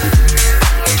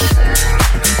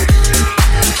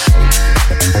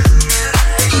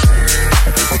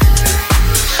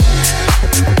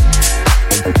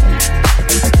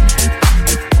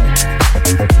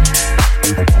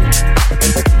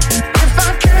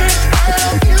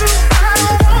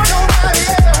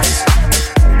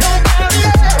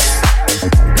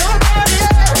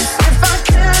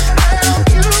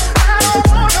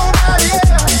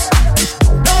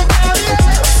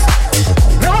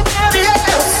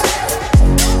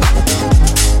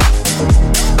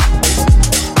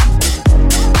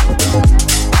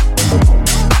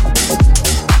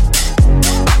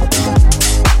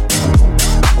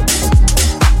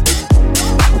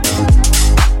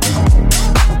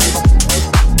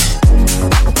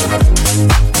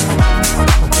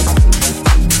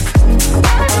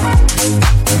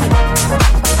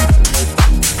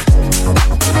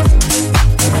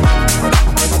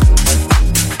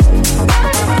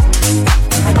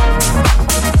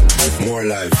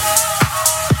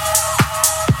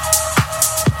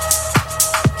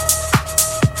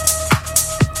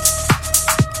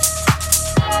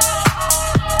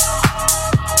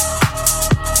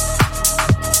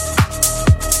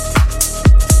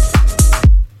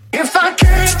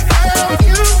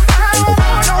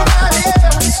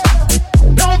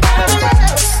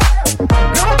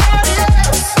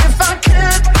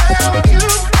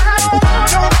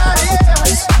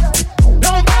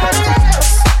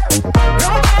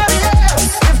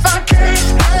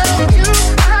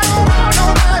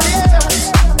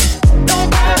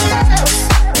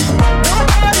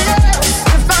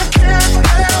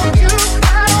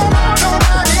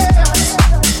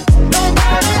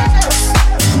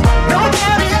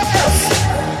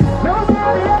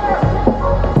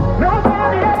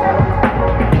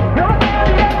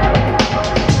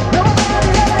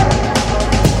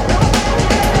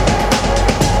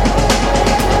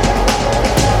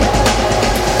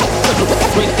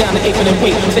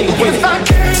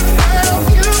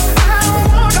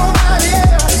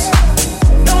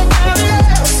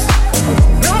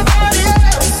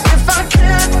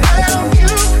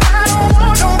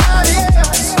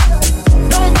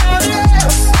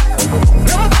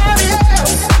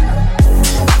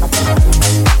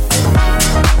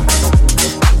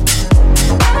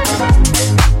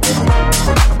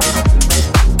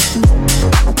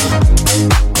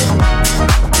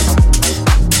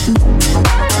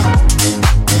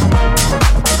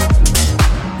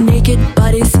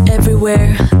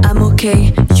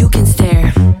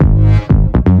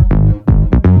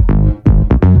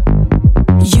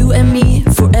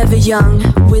 Young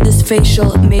with his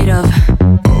facial made of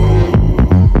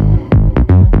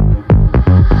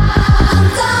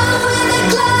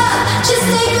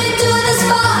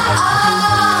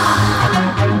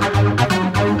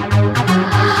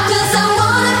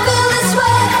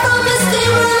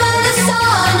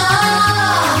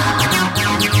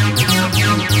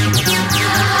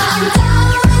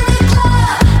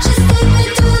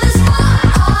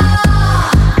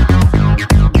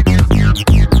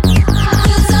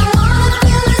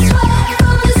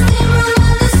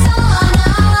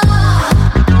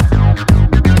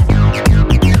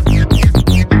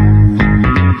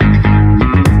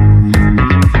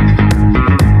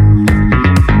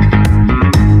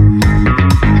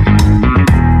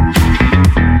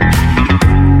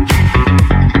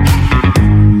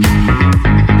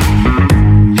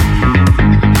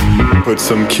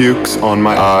Some cukes on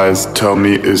my eyes, tell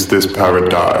me, is this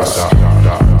paradise?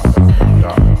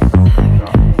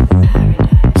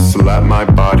 Slap my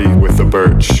body with a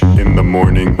birch, in the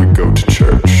morning we go to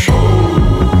church.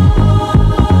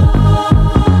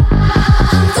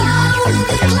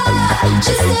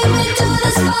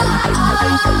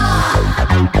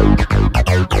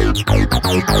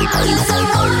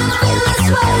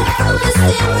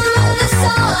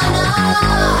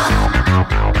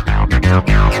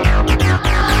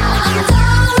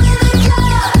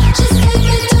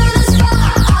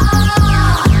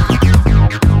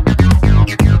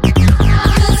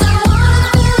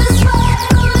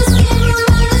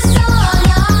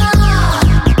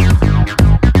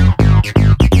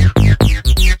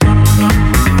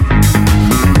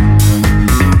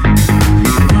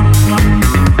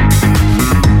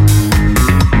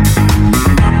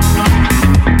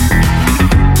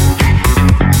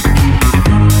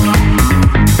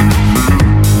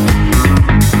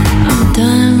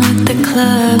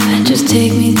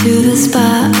 Take me to the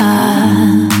spot,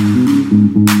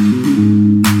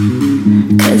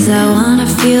 'cause I wanna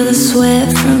feel the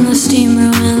sweat from the steam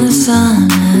room and the sauna.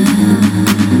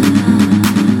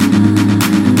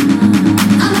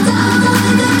 I'm down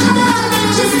with the club,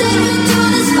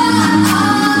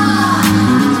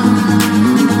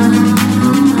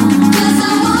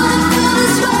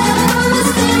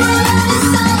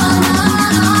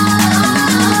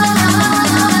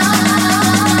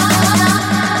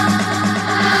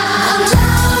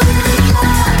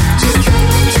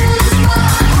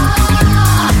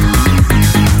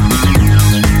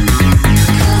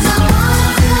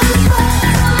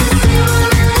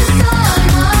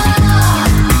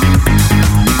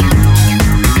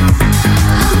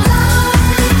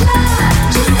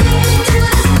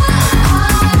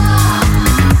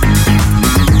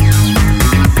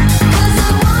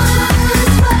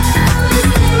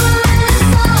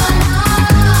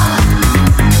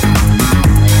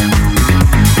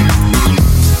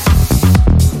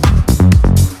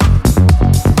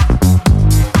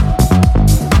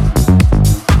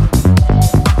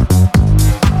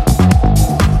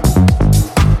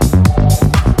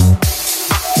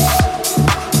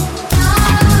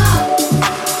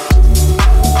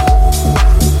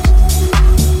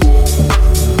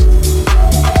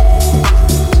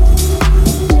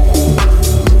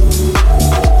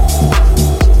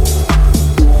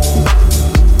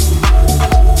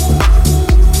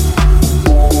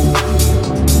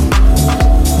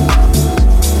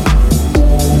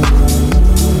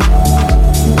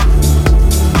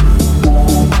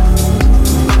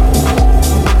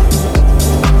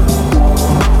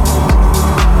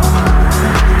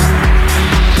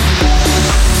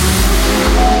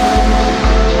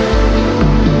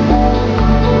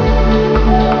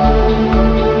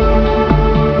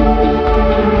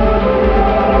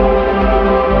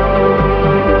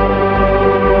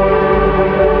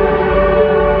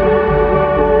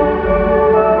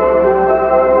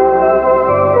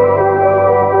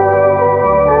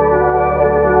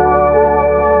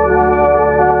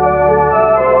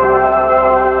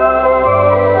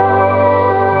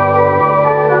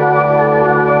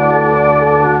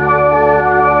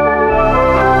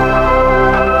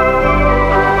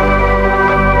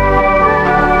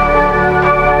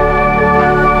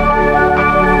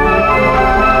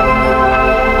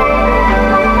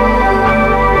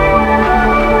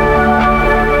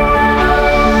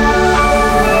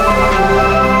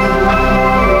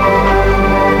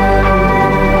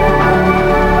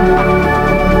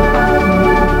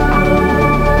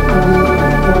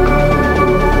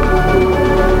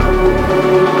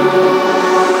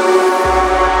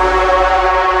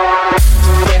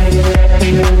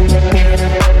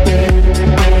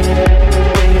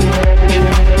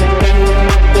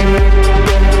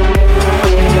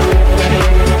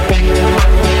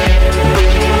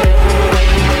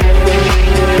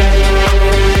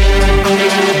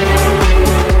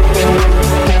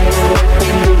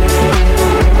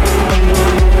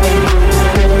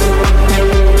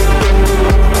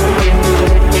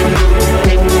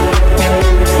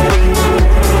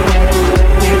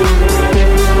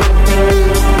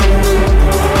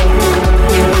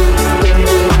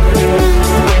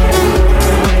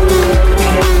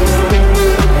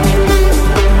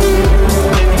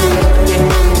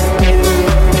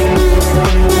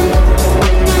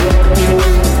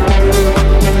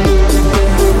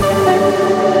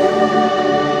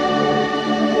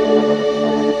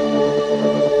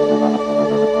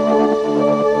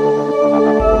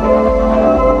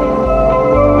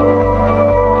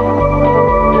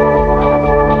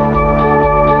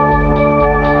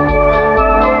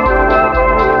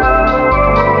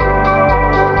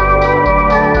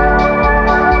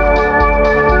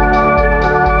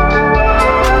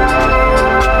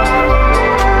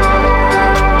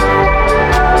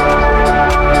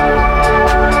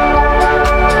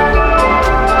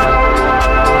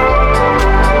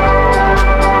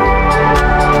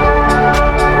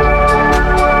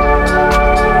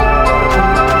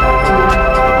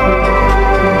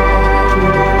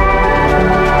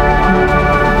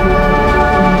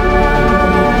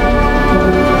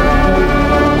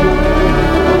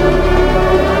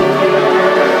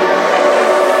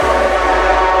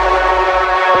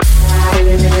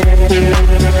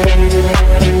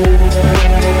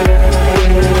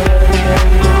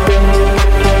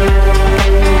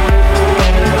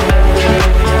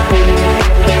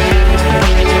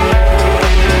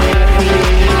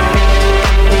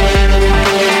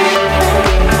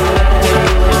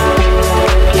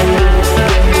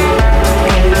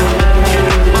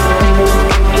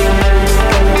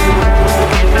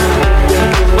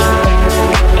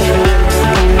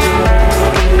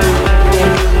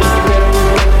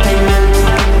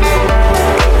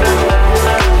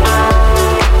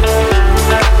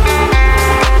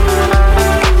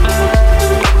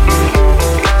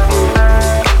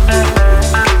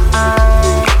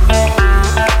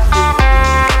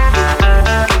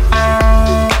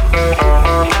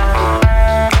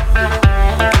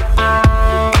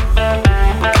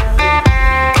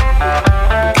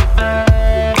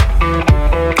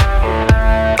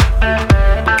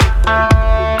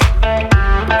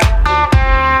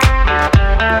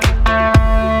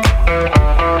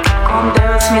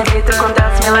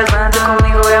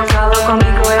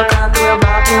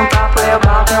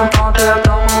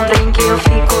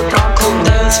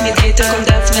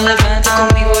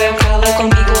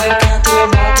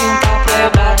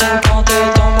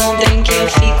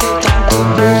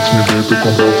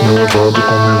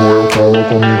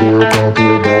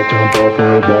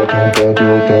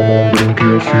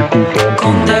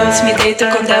 Com Deus me deito,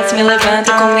 com Deus me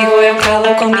levanto. Comigo eu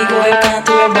calo, comigo eu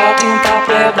canto. Eu bato em um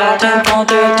papo, eu bato em um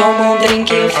ponto. Eu tomo um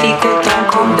drink e eu fico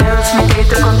tonto. Com Deus me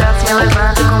deito, com Deus me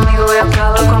levanto. Comigo eu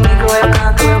calo, comigo eu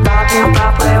canto. Eu bato em um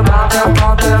papo, eu bato em um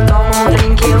ponto. Eu tomo um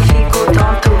drink e eu fico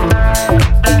tonto.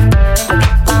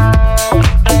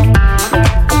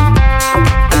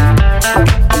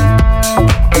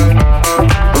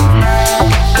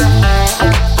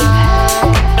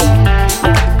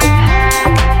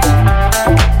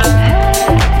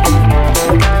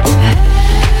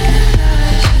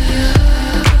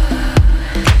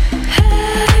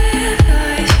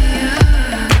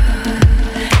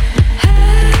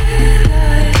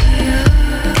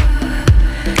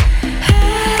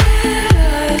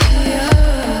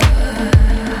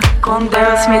 Com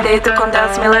Deus me deito, com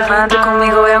Deus me levanto.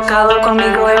 Comigo eu calo,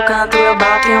 comigo eu canto. Eu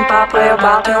bato em um papo, eu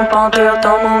bato em um ponto. Eu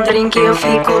tomo um drink e eu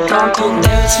fico tonto. Com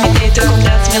Deus me deito, com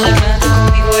Deus me levanto.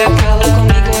 Comigo eu calo,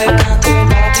 comigo eu canto. Eu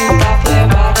bato em um papo, eu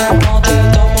bato em um ponto.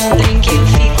 Eu tomo um drink e eu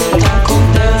fico tonto. Com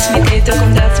Deus me deito, com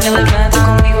Deus me levanto.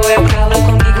 Comigo eu calo,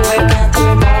 comigo eu canto.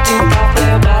 Eu bato em um papo, eu bato em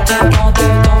um ponto. Eu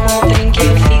tomo um drink e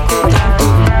eu fico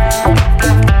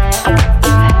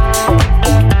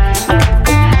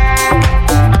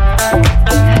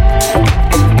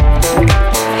tonto.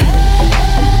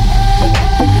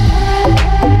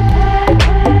 Com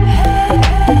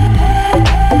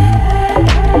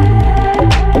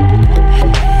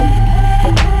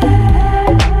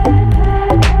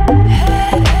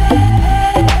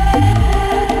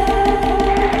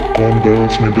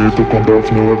Deus me deito, com Deus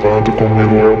me levanto.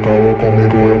 Comigo eu calo,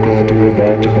 comigo eu canto. Eu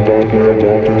bato, eu bato, eu bato,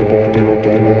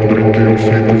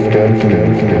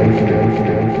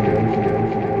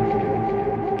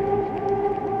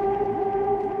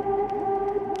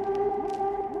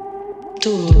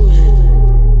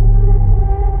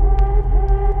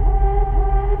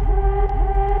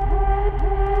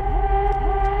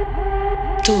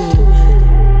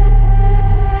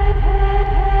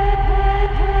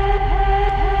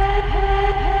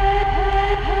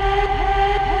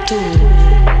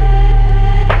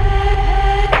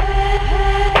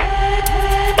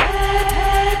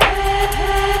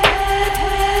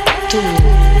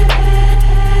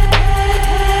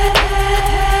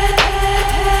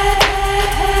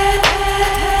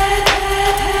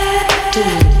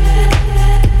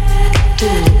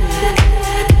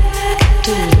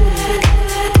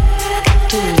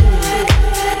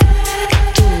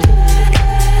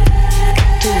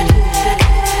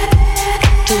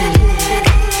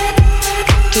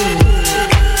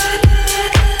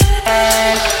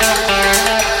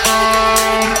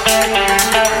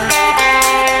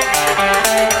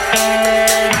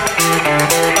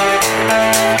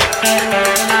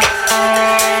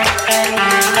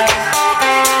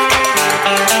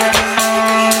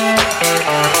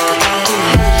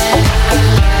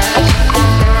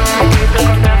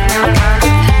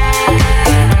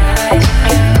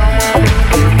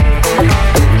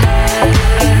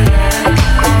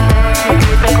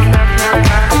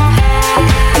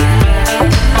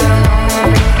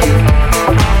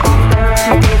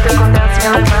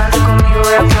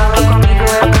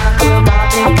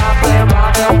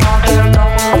 Eu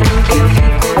tomo um drink e eu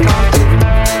fico tonto.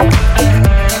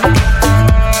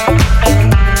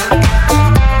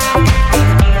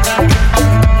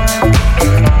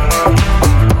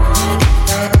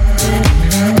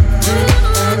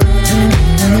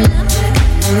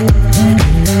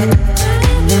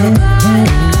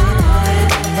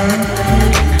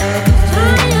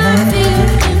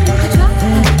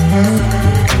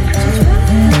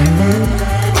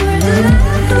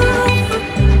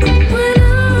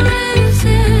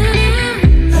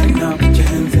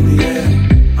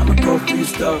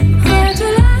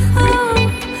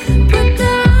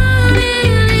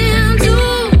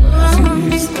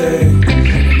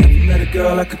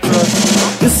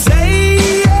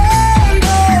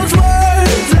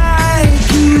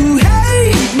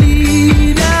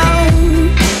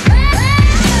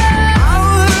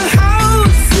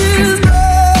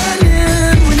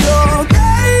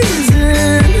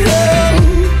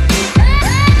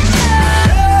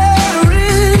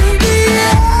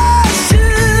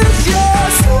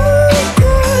 Your soul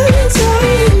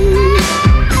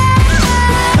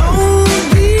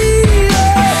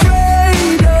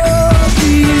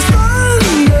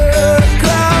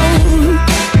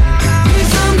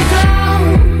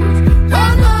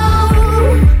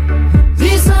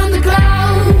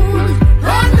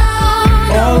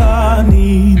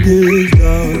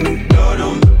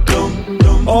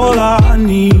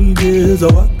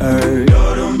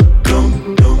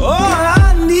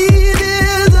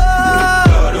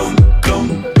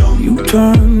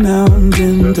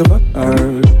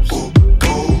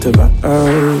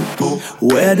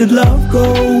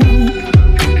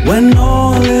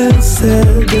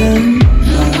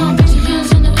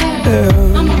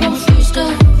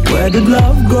Where did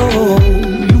love go?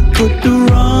 You put the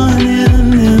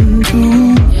running into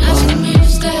asking me to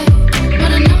stay,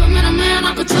 but I never met a man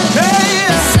I could trust.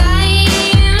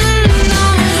 Saying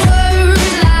those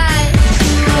words like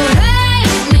you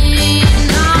hate me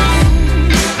now.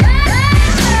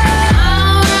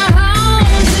 Our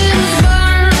house is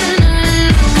burning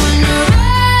when you're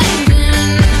raising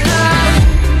love.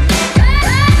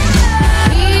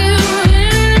 You in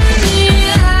the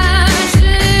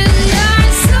ashes,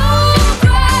 you're so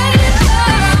grateful.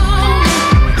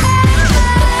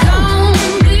 Don't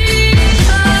be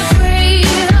afraid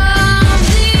of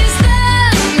these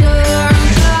thunder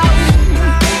clouds.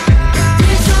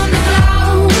 This on the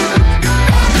cloud,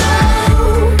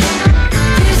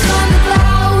 this on the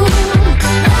cloud,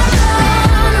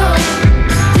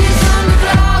 this on the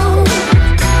cloud,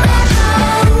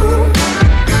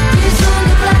 this on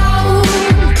the cloud,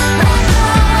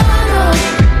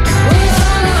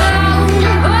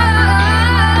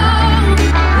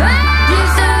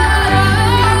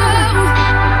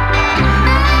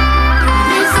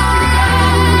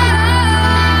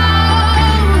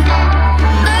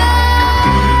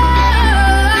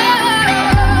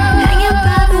 hanging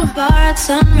by the bar at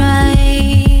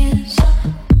sunrise,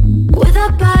 with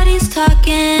our bodies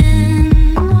talking.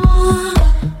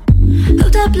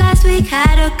 Hooked up last week,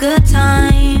 had a good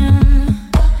time,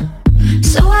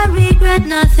 so I regret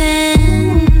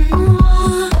nothing.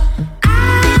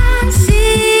 I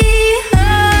see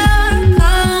her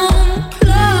come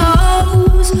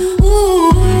close. Ooh,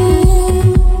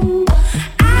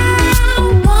 I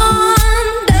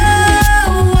wonder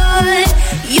what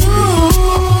you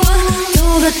do,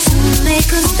 but to make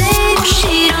her stay.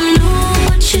 She don't know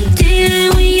what you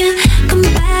did when you come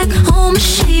back home.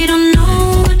 She don't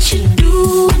know what you do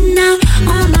now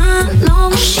all night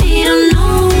long. She don't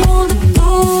know the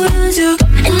photos you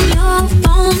in your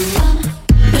phone,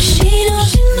 but she knows,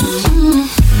 she knows.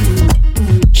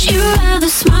 She'd rather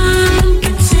smile and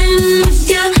pretend with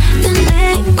you than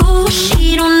let go.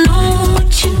 She don't know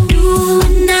what you do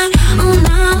now all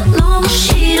night long.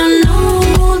 She don't know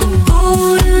the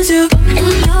photos you in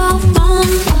your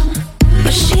phone,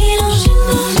 but she knows, she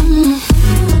knows.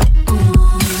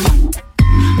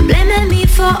 Blaming me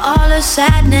for all the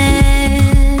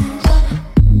sadness,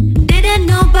 didn't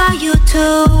know about you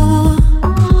too.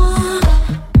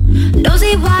 Don't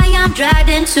see why I'm dragged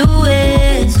into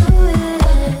it.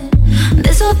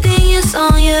 This whole thing is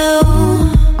on you.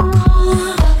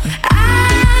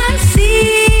 I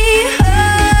see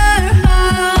her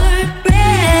heart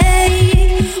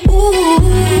break. Ooh,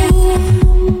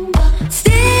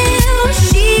 still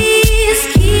she's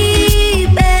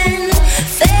keeping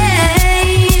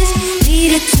face.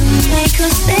 Needed to make her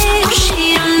stay. She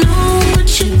don't know what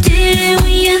you did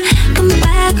when you come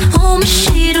back home.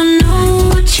 She don't know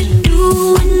what you do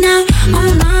now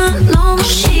all night long.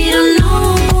 She don't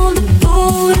know the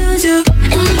photos you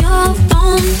in your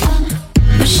phone,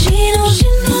 but she knows, she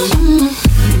knows.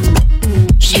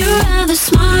 She'd rather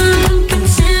smile and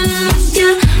pretend with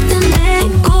you than let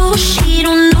go. She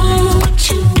don't know what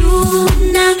you do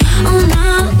now all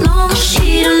night long. She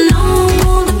don't know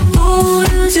the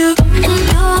photos you in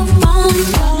your phone,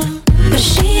 but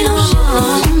she knows, she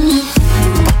knows.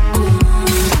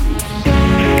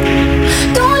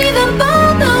 Don't even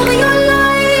bother with your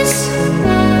lies.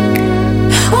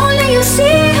 Only you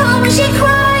see her when she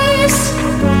cries.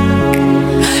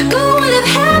 Go and live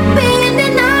happy in the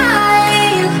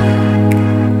night.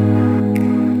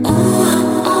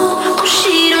 Oh,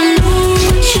 she don't know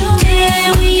what you did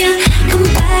when you come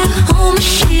back home.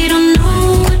 She don't know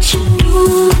what you do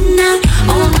now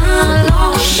all night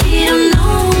long. She don't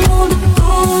know the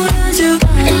photos you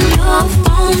in your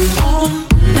phone,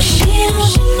 but she knows,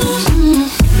 she knows.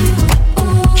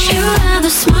 She'd rather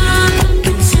smile and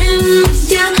pretend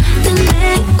with you than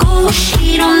let go. She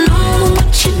don't know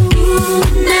what you do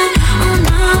now all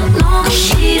night long.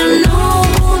 She don't know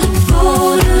the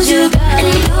photos you got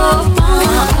in your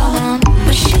phone,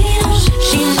 but she knows,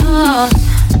 she knows.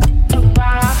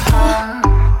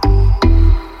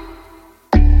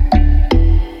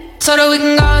 So that we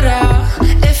can go there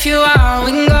if you want.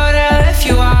 We can go there if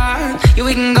you want. Yeah,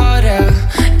 we can go there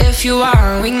if you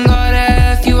want. We can go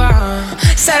there if you want.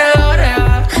 Settle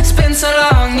there. It's been so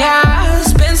long, yeah.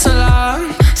 It's been so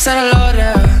long. Settle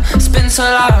there. It's been so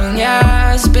long,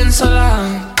 yeah. It's been so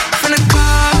long. From the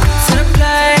car to the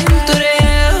plane, through the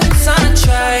hills on a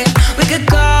train. We could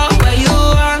go where you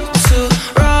want to,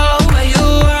 roll where you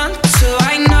want to.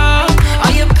 I know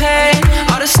all your pain,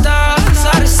 all the stars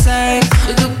are the same.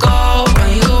 We could go when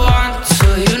you want to.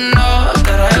 You know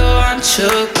that I want you,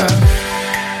 girl.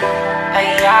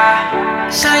 Hey, yeah.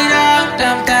 Shine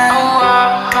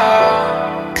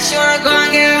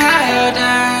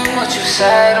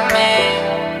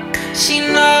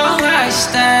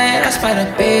that's by the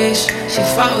bitch. She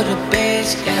fuck with a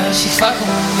bitch, yeah, she fucking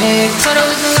with me. So that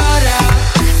we can go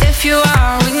there. If you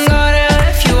are, we can go there.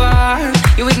 If you are,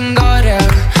 yeah, we can go there.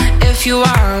 If you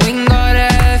are, we can go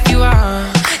there. If you are,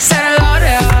 said hello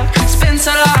there. It's been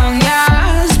so long,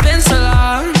 yeah, it's been so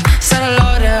long. Said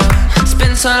hello there. It's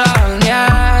been so long,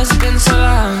 yeah, it's been so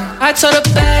long. I told her,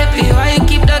 baby, why you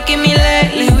keep ducking me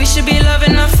lately? We should be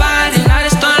loving or fighting, I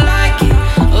just don't like it.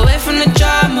 Away from the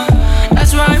drama,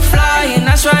 that's why I'm flying,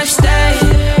 that's why I'm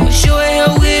staying. Wish you were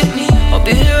here with me, hope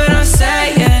you hear what I'm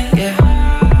saying, yeah.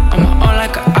 I'm on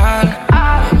like a island,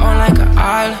 I'm on like a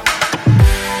island.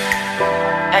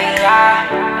 Hey,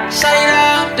 yeah. Shut it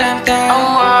up, damn thing.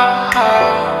 Oh, oh,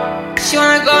 oh. She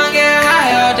wanna go and get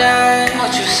high all day.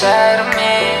 What you say to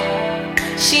me?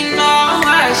 She know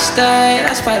I stay,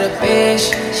 that's by the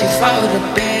bitch. She fuck with a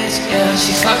bitch, yeah,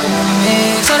 she fucking with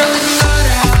me. So that we can go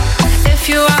there. If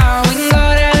you are, we can go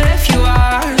there. If you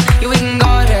are, yeah, we can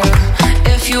go there.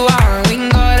 If you are, we can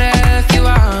go there. If you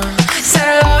are,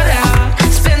 said hello there.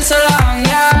 It's been so long,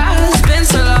 yeah, it's been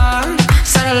so long.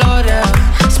 Said hello there.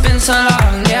 It's been so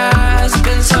long, yeah, it's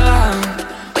been so long.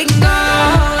 We can go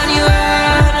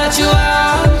anywhere that you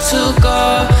want to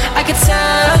go. I can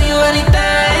tell you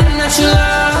anything that you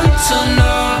want to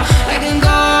know. I can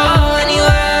go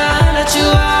anywhere that you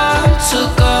want to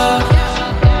go.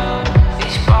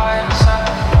 Beach bar in the sun,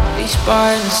 beach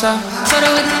bar in the sun. So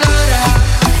that we can go there.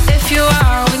 If you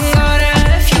are, we can go there.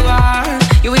 If you are,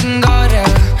 yeah, we can go there.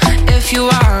 If you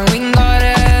are, we can go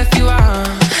there. If you are,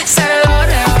 said hello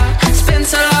there. It's been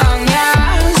so long,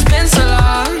 yeah, it's been so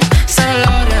long. Said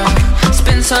hello there. It's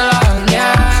been so long,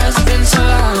 yeah, it's been so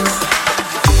long.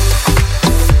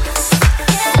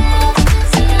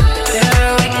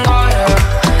 Yeah, we can go there.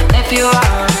 If you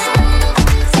are.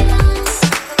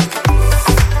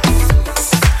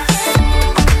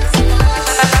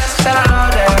 Said hello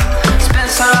there. It's been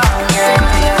so long,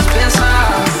 yeah, it's been so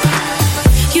long.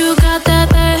 You got that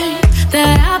thing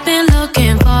that I've been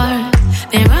looking for.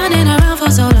 Been running around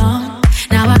for so long.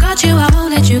 Now I got you, I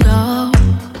won't let you go.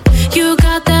 You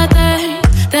got that thing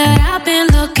that I've been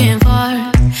looking for.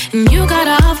 And you got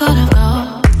a heart full of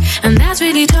gold. And that's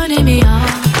really turning me on.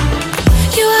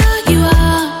 You are, you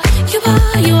are, you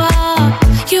are, you are,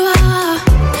 you are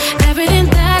everything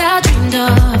that I dreamed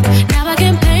of. Now I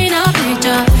can paint a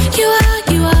picture. You are,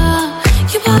 you are,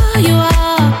 you are, you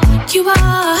are, you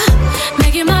are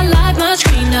making my life much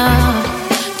greener.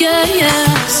 Yeah,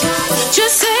 yes.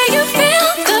 Just say you feel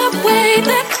the way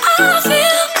that I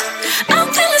feel. I'm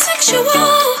feeling sexual,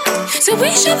 so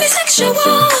we should be sexual.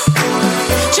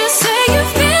 Just say you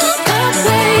feel the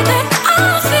way that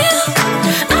I feel.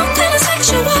 I'm feeling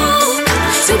sexual,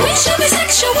 so we should be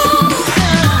sexual.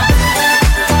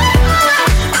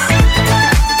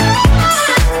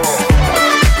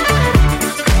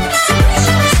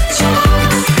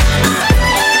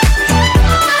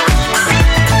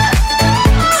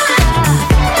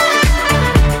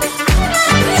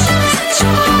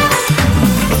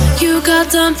 You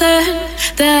got something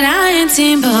that I ain't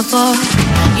seen before.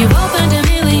 You've opened a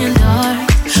million doors.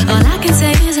 All I can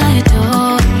say is I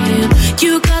adore you.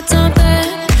 You got something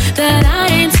that I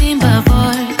ain't seen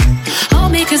before.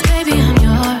 Hold me, 'cause baby, I'm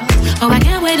yours. Oh, I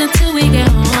can't wait until we get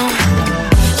home.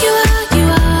 You are, you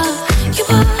are, you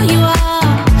are, you are,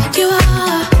 you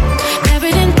are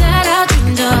everything that I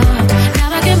dreamed of. Now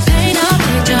I can paint a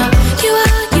picture. You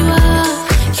are, you are,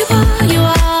 you are, you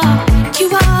are, you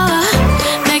are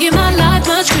making my life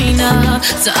much greener.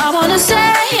 So I wanna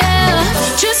say, yeah,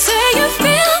 just say you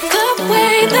feel the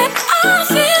way that I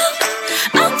feel.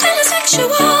 I'm feeling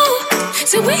sexual,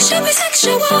 so we should be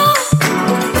sexual.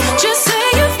 Just say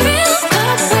you feel the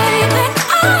way that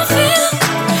I feel.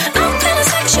 I'm feeling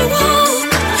sexual,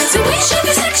 so we should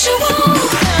be sexual.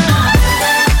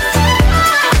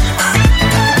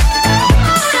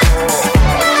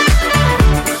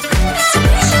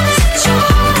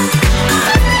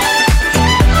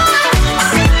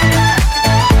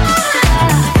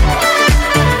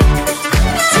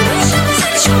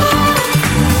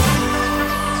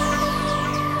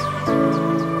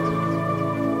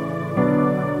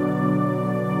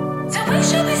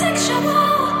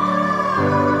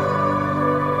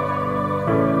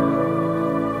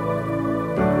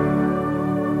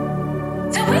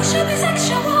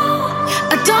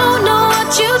 I don't know what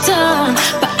you've done,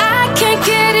 but I can't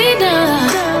get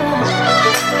enough.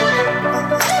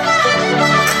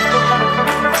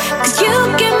 'Cause you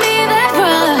give me that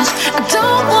rush, I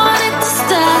don't want it to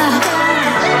stop.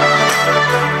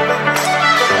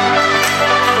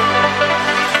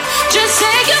 Just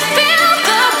say you feel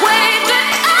the way that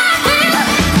I feel.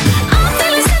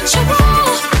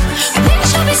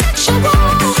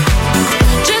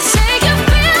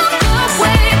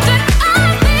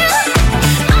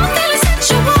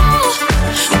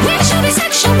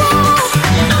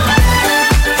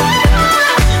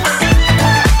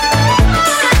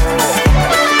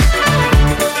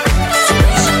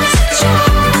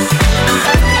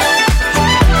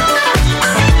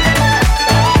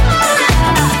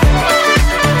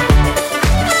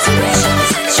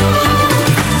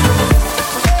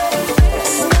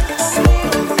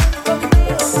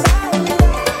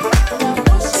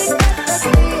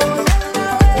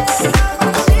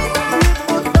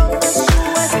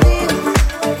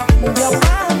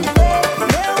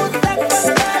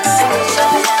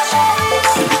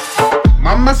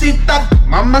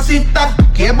 Mamacita,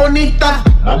 qué bonita.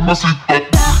 Mamacita.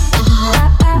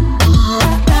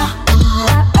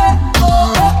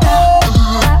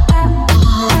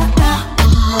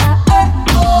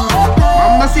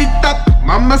 Mamacita,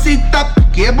 mamacita,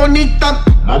 qué bonita.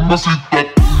 Mamacita.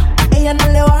 Ella no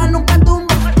le baja nunca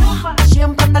tumba.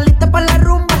 Siempre anda lista para la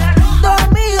rumba. Dos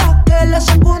amigas que la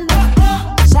secundan.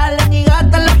 Salen y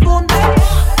gastan la funda.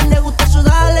 Le gusta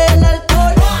sudarle el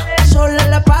alcohol. Sola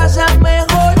la pasa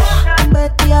mejor.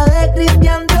 Vestida de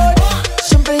Christian Dior.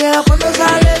 Siempre llega cuando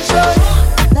sale el sol.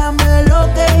 Dame de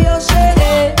lo que yo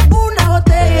sé. Una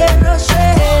botella de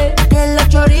rosé. Que la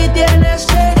chori tiene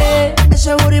sed.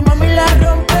 Ese booty mami la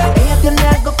rompe. Ella tiene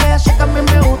algo que hace que a mí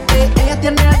me guste. Ella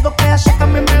tiene algo que hace que a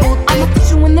mí me guste. I'ma put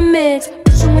you in the mix,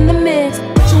 put you in the mix,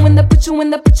 put you in the, put you in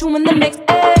the, put you in the mix.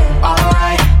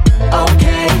 Alright,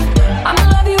 okay. I'ma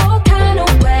love you all kind of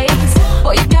ways.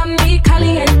 Boy, you got me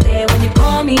caliente when you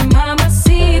call me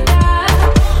mamacita.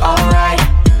 Alright,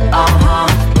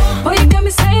 Boy, you got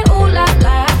me saying ooh la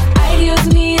la. Ay, Dios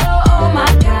mío, oh my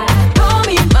God. Call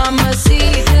me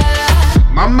mamacita.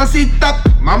 mamacita,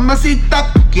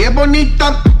 mamacita, qué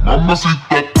bonita.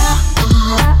 Mamacita.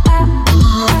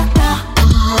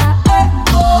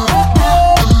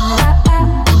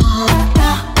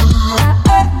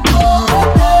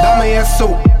 Dame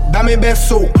eso, dame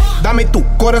beso, dame tu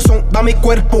corazón, dame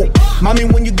cuerpo. Mami,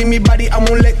 when you give me body, I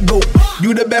won't let go.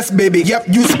 You the best, baby, yep,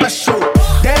 you special.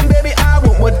 Damn, baby, I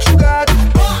want what you got.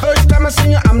 First time I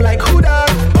see you, I'm like, who that?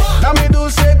 Dame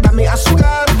dulce, dame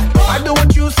azúcar. I do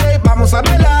what you say, vamos a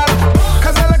bailar.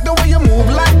 Cause I like the way you move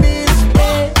like this.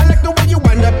 I like the way you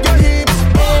wind up your hips.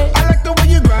 I like the way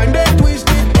you grind and twist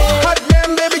it. Hot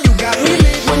damn, baby, you got me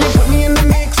lit. When you put me in the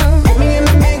mix, put me in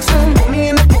the mix, put me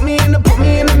in the, put me in the, put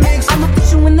me in the mix. I'ma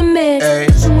put you in the mix,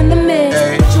 put you in the mix,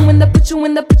 put you in the, put you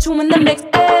in the, put you in the mix.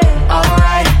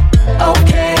 Alright,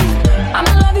 okay.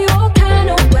 I'ma love you all kind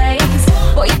of ways.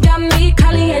 Boy, you got me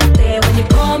caliente when you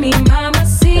call me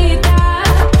mamacita.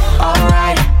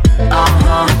 Alright,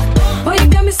 Boy, you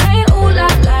got me saying ooh la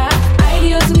la. Ay,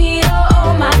 Dios mío,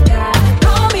 oh my God.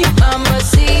 Call me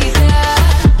mamacita.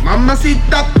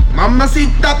 mamacita,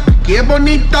 mamacita, qué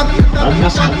bonita.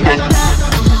 Mamacita.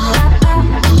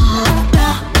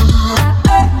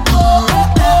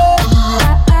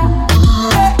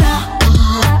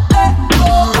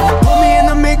 Put me in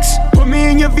the mix, put me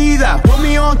in your vida. Put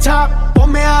me on top,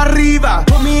 ponme arriba.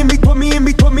 Put me in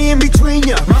between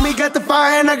ya. Mami got the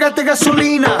fire and I got the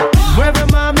gasolina. Mueve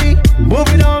mami, move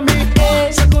it on me.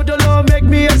 Saco dolor, make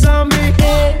me a zombie.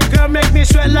 Girl, make me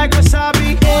sweat like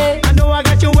wasabi. I know I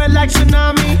got you wet like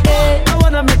tsunami. I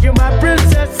wanna make you my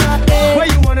princess. Where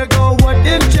you wanna go, what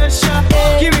interest ya?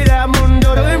 Give me that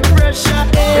mundo to impress ya.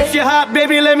 If you're hot,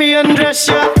 baby, let me undress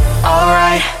ya.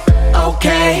 Alright,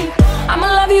 okay. I'ma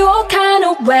love you all kind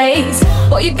of ways.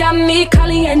 Boy, you got me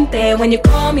caliente when you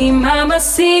call me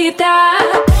mamacita.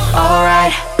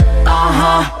 Alright,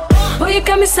 Boy, you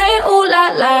got me saying ooh la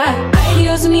la. Ay,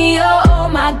 Dios mío, oh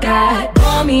my God.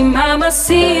 Call me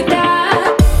mamacita.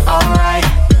 alright,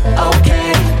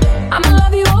 okay. I'ma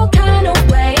love you all kind of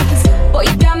ways. Boy,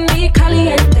 you got me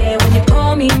caliente when you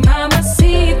call me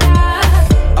mamacita.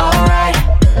 Alright,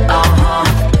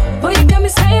 Boy, you got me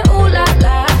saying ooh la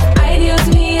la. Ay, Dios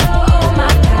mío, oh my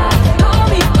God. Call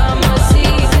me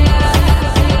mamacita.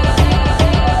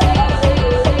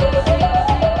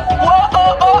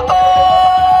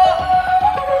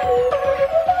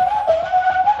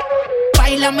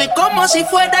 Báilame como si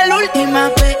fuera la última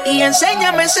vez y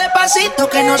enséñame ese pasito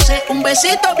que no sé, un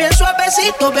besito bien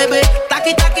suavecito, bebé.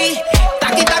 Taqui, taqui,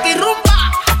 taqui, taqui, rumba.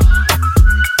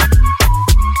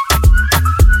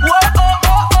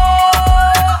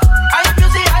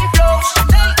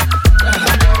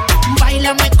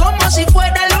 Báilame como si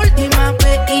fuera la última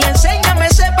vez y enséñame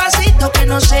ese pasito que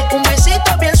no sé, un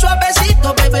besito bien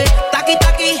suavecito, bebé. Taqui,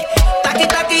 taqui, taqui,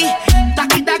 taqui,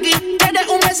 taqui, taqui. Tienes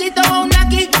un besito o un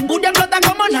naki, booty explota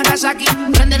como Nagasaki.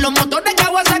 Prende los motores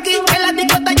Kawasaki, en la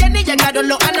disco está llena y llegaron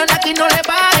los Anunnaki. No le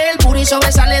baje, el booty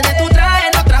sobresale de tu traje.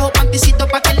 No trajo panticito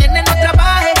pa' que el nene no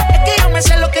trabaje. Es que yo me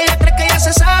sé lo que ella cree que ya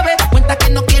se sabe. Cuenta que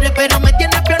no quiere pero me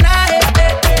tiene espionaje.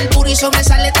 El booty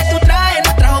sobresale de tu traje.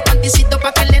 No trajo panticito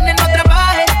pa' que el nene no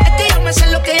trabaje. Es que yo me sé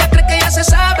lo que ella cree que ya se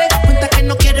sabe. Cuenta que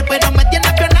no quiere pero me tiene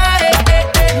espionaje.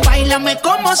 Báilame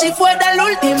como si fuera la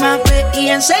última vez y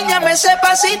enséñame ese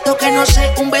pasito que no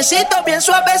sé, un besito bien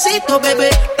suavecito, bebé.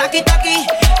 Taqui, taqui,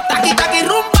 taqui, taqui,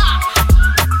 rumba.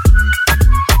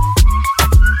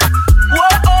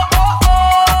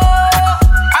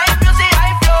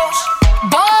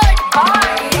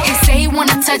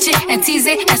 Touch it and tease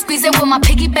squeeze it and squeeze it. When my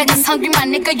piggyback is hungry, my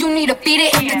nigga, you need to feed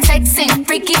it. If the text ain't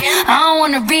freaky, I don't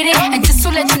wanna read it. And just to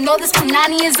let you know, this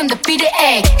Punani is undefeated.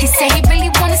 Ayy, he said he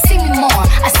really wanna see me more.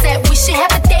 I said we should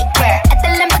have a date where at the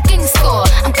Lamborghini store.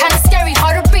 I'm kinda scary,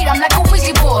 hard to read, I'm like a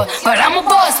Ouija board, but I'm a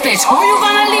boss bitch. Who you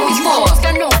gonna leave me for?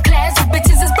 Got no class, you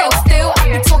bitches is broke still. I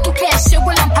be talking cash shit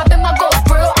while I'm popping my gold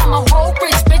grill. I'm a whole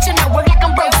rich bitch and I work like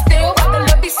I'm broke still. The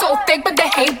love be so fake, but the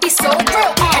hate be so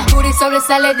real. El booty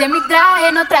sobresale de mi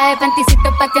traje, no traje panticito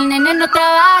pa' que el nene no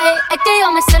trabaje. Es que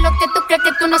yo me sé lo que tú crees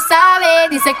que tú no sabes.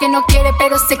 Dice que no quiere,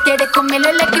 pero se quiere comerle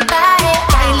el equipaje.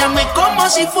 Báilame como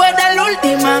si fuera la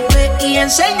última vez y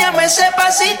enséñame ese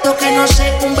pasito que no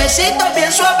sé, un besito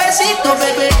bien suavecito,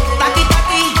 bebé. Taqui,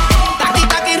 taqui, taqui,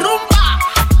 taqui, rumba.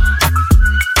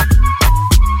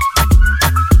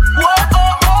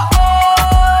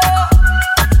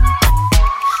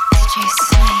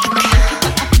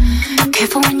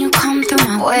 Careful when you come through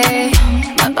my way.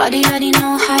 My body already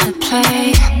know how to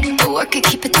play. But work it,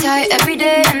 keep it tight every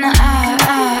day. And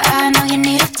I know you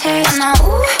need a taste. Now,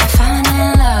 ooh, I'm falling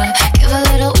in love. Give a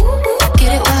little ooh,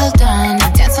 get it well done.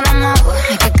 Dancing on my ooh,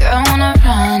 make a girl wanna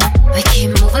run. We keep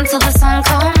moving till the sun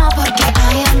come up. Porque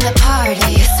I am the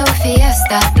party, it's a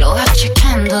fiesta. Blow out your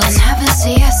candles and have a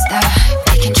siesta.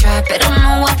 They can try, but don't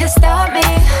know what can stop me.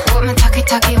 What my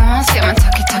talkie wants, get my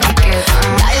talkie good.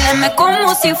 Báilame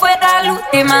como si fuera la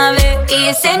última vez y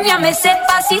enséñame ese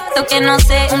pasito que no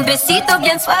sé, un besito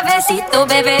bien suavecito,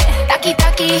 bebé. Taqui,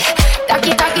 taqui,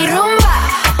 taqui, taqui, rumba.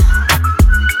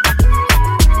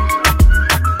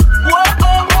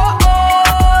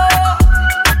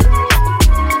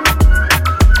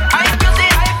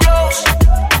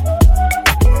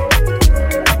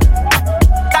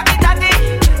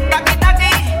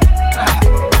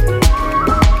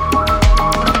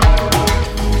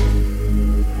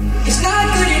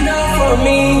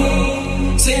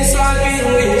 Since I've been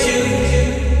with you,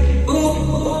 ooh.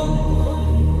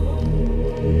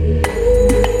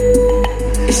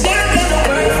 It's not gonna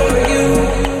work for you.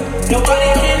 Nobody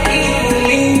can even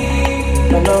leave.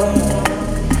 No.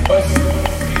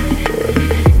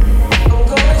 I'm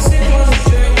gonna sit on the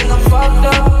street and I'm fucked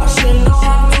up. I should know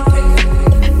how to pick it.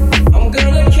 I'm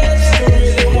gonna catch the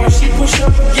rhythm while she push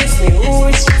up against me. Ooh,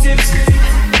 it's tipsy.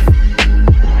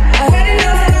 I had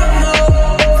enough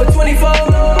alcohol for 24 hours.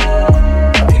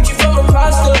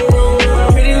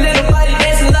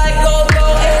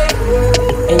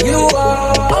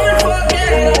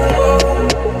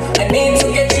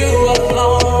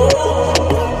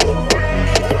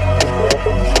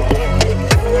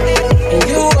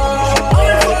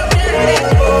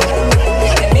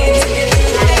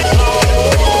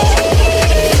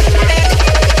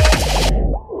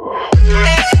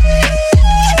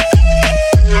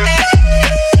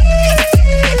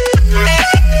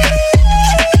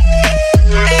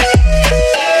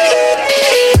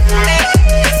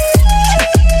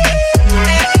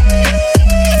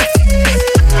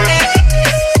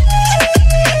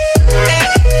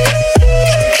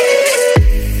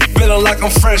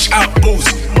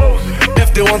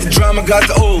 Got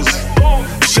the ooze.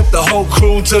 Ship the whole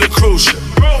crew to the cruise ship.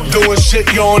 Doing shit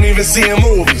you don't even see in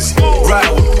movies. Ride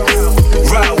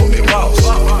with me, boss.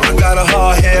 I got a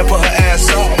hard head, put her ass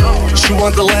on. She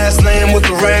want the last name with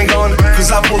the ring on it.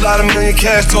 Cause I pulled out $1 million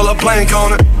cash, told her blank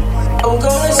on it. I'm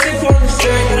gonna sleep on the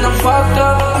street and I'm fucked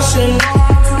up. I should know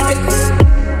how to pick it.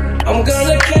 I'm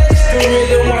gonna catch the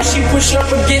rhythm while she push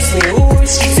up against me. Ooh,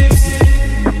 she tipsy.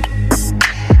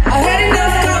 I had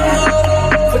enough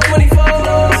alcohol for 24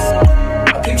 hours.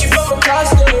 Across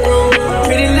the room,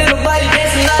 pretty little body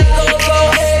dancing like go-go.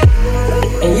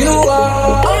 And you are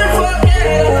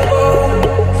unforgettable.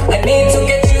 I need to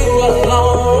get you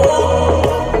alone.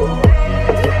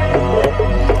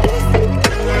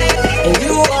 And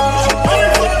you are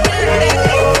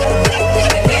unforgettable.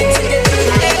 I need to get you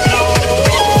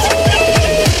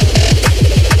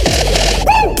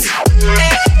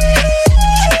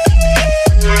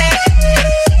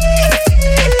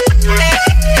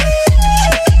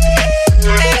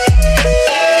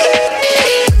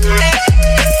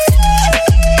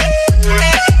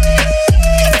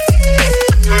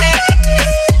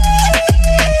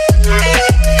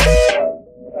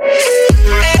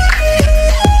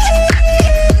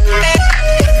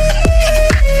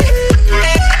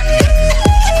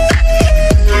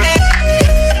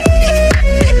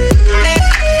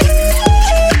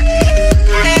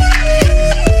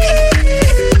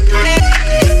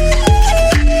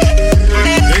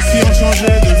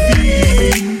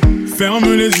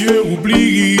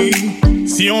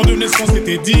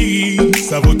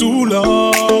ça vaut tout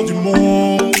l'or du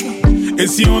monde. Et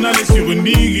si on allait sur une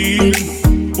île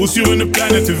ou sur une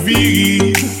planète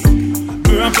vide,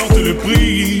 qu'importe le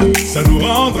prix, ça nous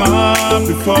rendra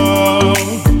plus forts.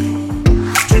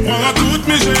 Tu prendras toutes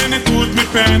mes gênes et toutes mes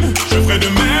peines. Je ferai de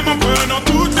même en prenant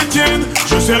toutes les tiennes.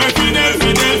 Je serai fidèle,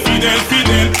 fidèle, fidèle,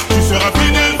 fidèle. Tu seras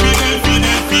fidèle, fidèle,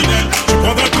 fidèle, fidèle. Tu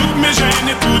prendras toutes mes gênes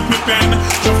et toutes mes peines.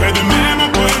 Je ferai de même en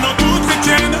prenant toutes les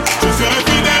tiennes. Je serai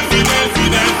fidèle, fidèle,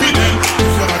 fidèle, fidèle. Tu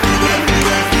seras fidèle,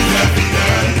 fidèle, fidèle, fidèle.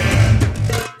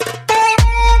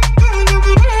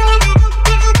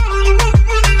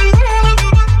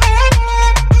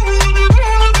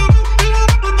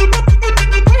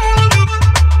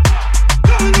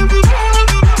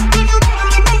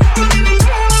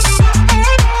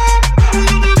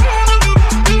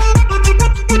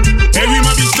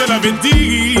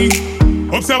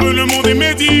 Observe le monde et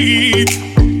médite.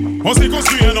 On s'est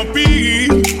construit un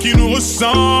empire qui nous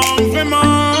ressemble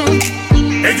vraiment.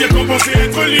 Et dire qu'on pensait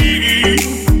être libre,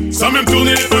 sans même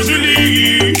tourner les pages du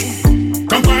livre.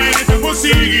 Comme quoi rien n'est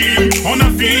impossible, on a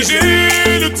figé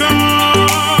le temps.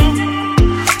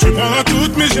 Tu prendras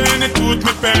toutes mes gênes et toutes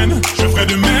mes peines. Je ferai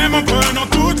de même en prenant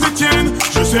toutes les tiennes.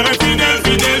 Je serai fidèle,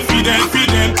 fidèle, fidèle,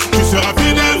 fidèle. Tu seras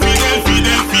fidèle, fidèle,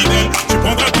 fidèle, fidèle. Tu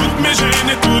prendras toutes mes gênes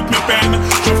et toutes mes peines.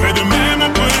 Je ferai de même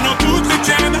en prenant toutes les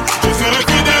tiennes. Je serai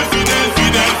fidèle, fidèle,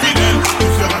 fidèle, fidèle. Tu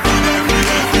seras fidèle,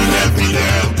 fidèle, fidèle, fidèle.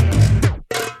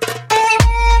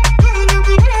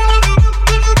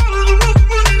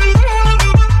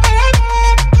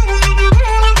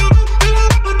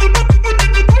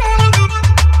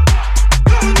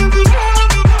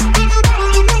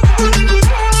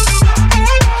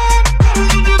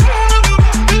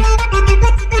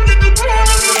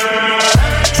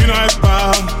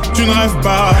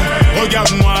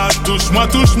 Regarde-moi, touche-moi,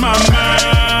 touche ma main.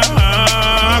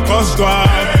 Accroche-toi,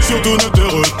 surtout ne te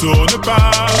retourne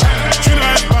pas. Tu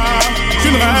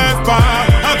ne rêves pas,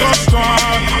 accroche-toi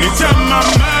et tiens ma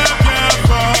main bien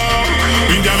fort.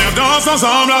 Une dernière danse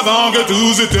ensemble avant que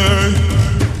tout s'éteigne.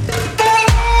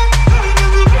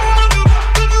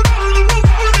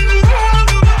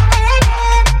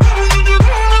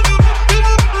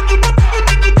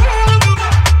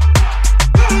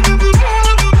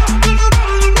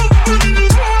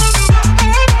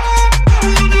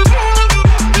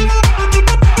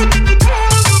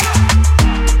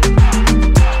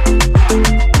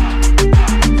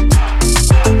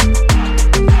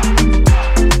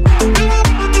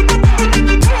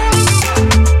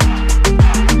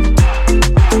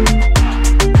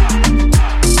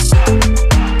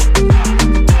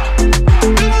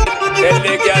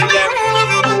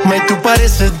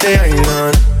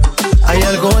 Hay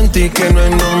algo en ti que no es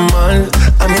normal.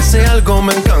 A mí ese algo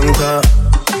me encanta.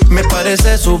 Me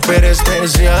parece súper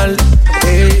especial.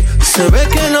 Ey, se ve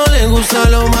que no le gusta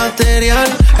lo material.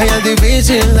 A ella es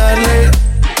difícil darle.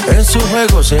 En su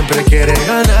juego siempre quiere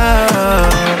ganar.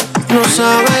 No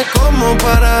sabe cómo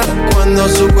parar. Cuando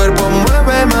su cuerpo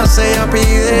mueve más ella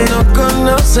pide. No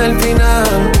conoce el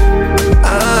final.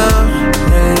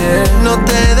 No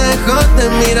te dejo de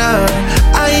mirar.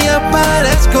 Ahí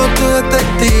aparezco tu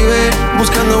detective,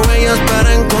 buscando huellas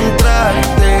para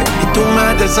encontrarte. Y tú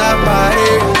me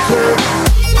desapareces.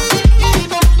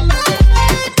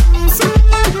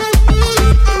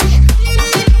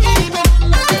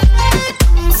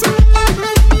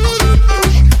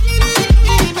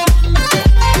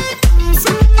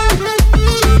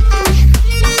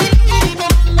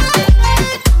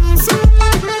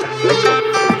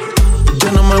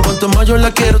 Yo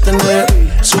la quiero tener,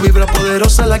 su vibra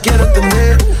poderosa la quiero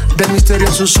entender. Del misterio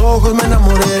en sus ojos me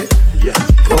enamoré.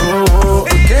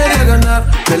 Quería ganar,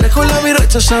 de lejos la vi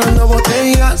rechazando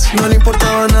botellas. No le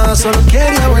importaba nada, solo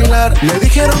quería bailar. Le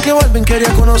dijeron que vuelven,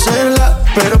 quería conocerla,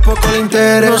 pero poco le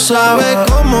interesa. No sabe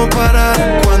cómo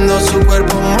parar, cuando su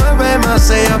cuerpo mueve más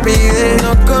ella pide.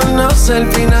 No conoce el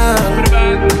final.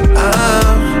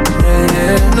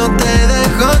 No te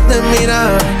dejo de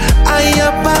mirar. Ahí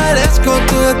aparezco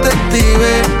tu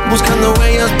detective, buscando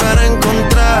huellas para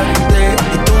encontrarte.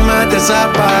 Y tú me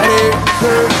desapareces.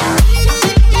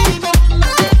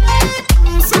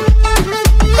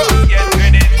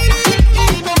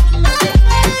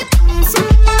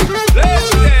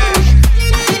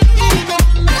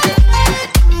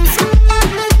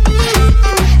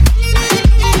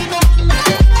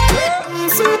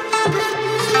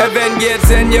 Heaven gates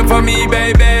send you for me,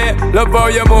 baby. Love how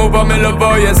you move, and me love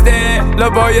how you stay.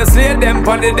 Love how you slay them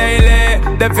on the daily.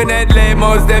 Definitely,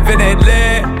 most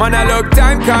definitely. Man, I look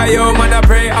time, call you, man, I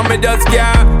pray, and me just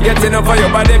can't get enough of your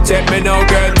body. Check me now,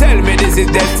 girl. Tell me this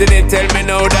is destiny. Tell me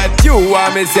now that you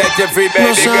want me set you free, baby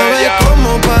no girl. No sabe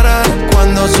cómo parar.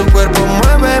 Cuando su cuerpo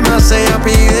mueve, más ella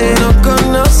pide. No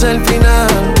conoce el final.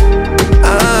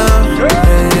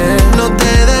 No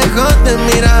te dejo de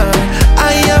mirar.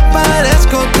 fire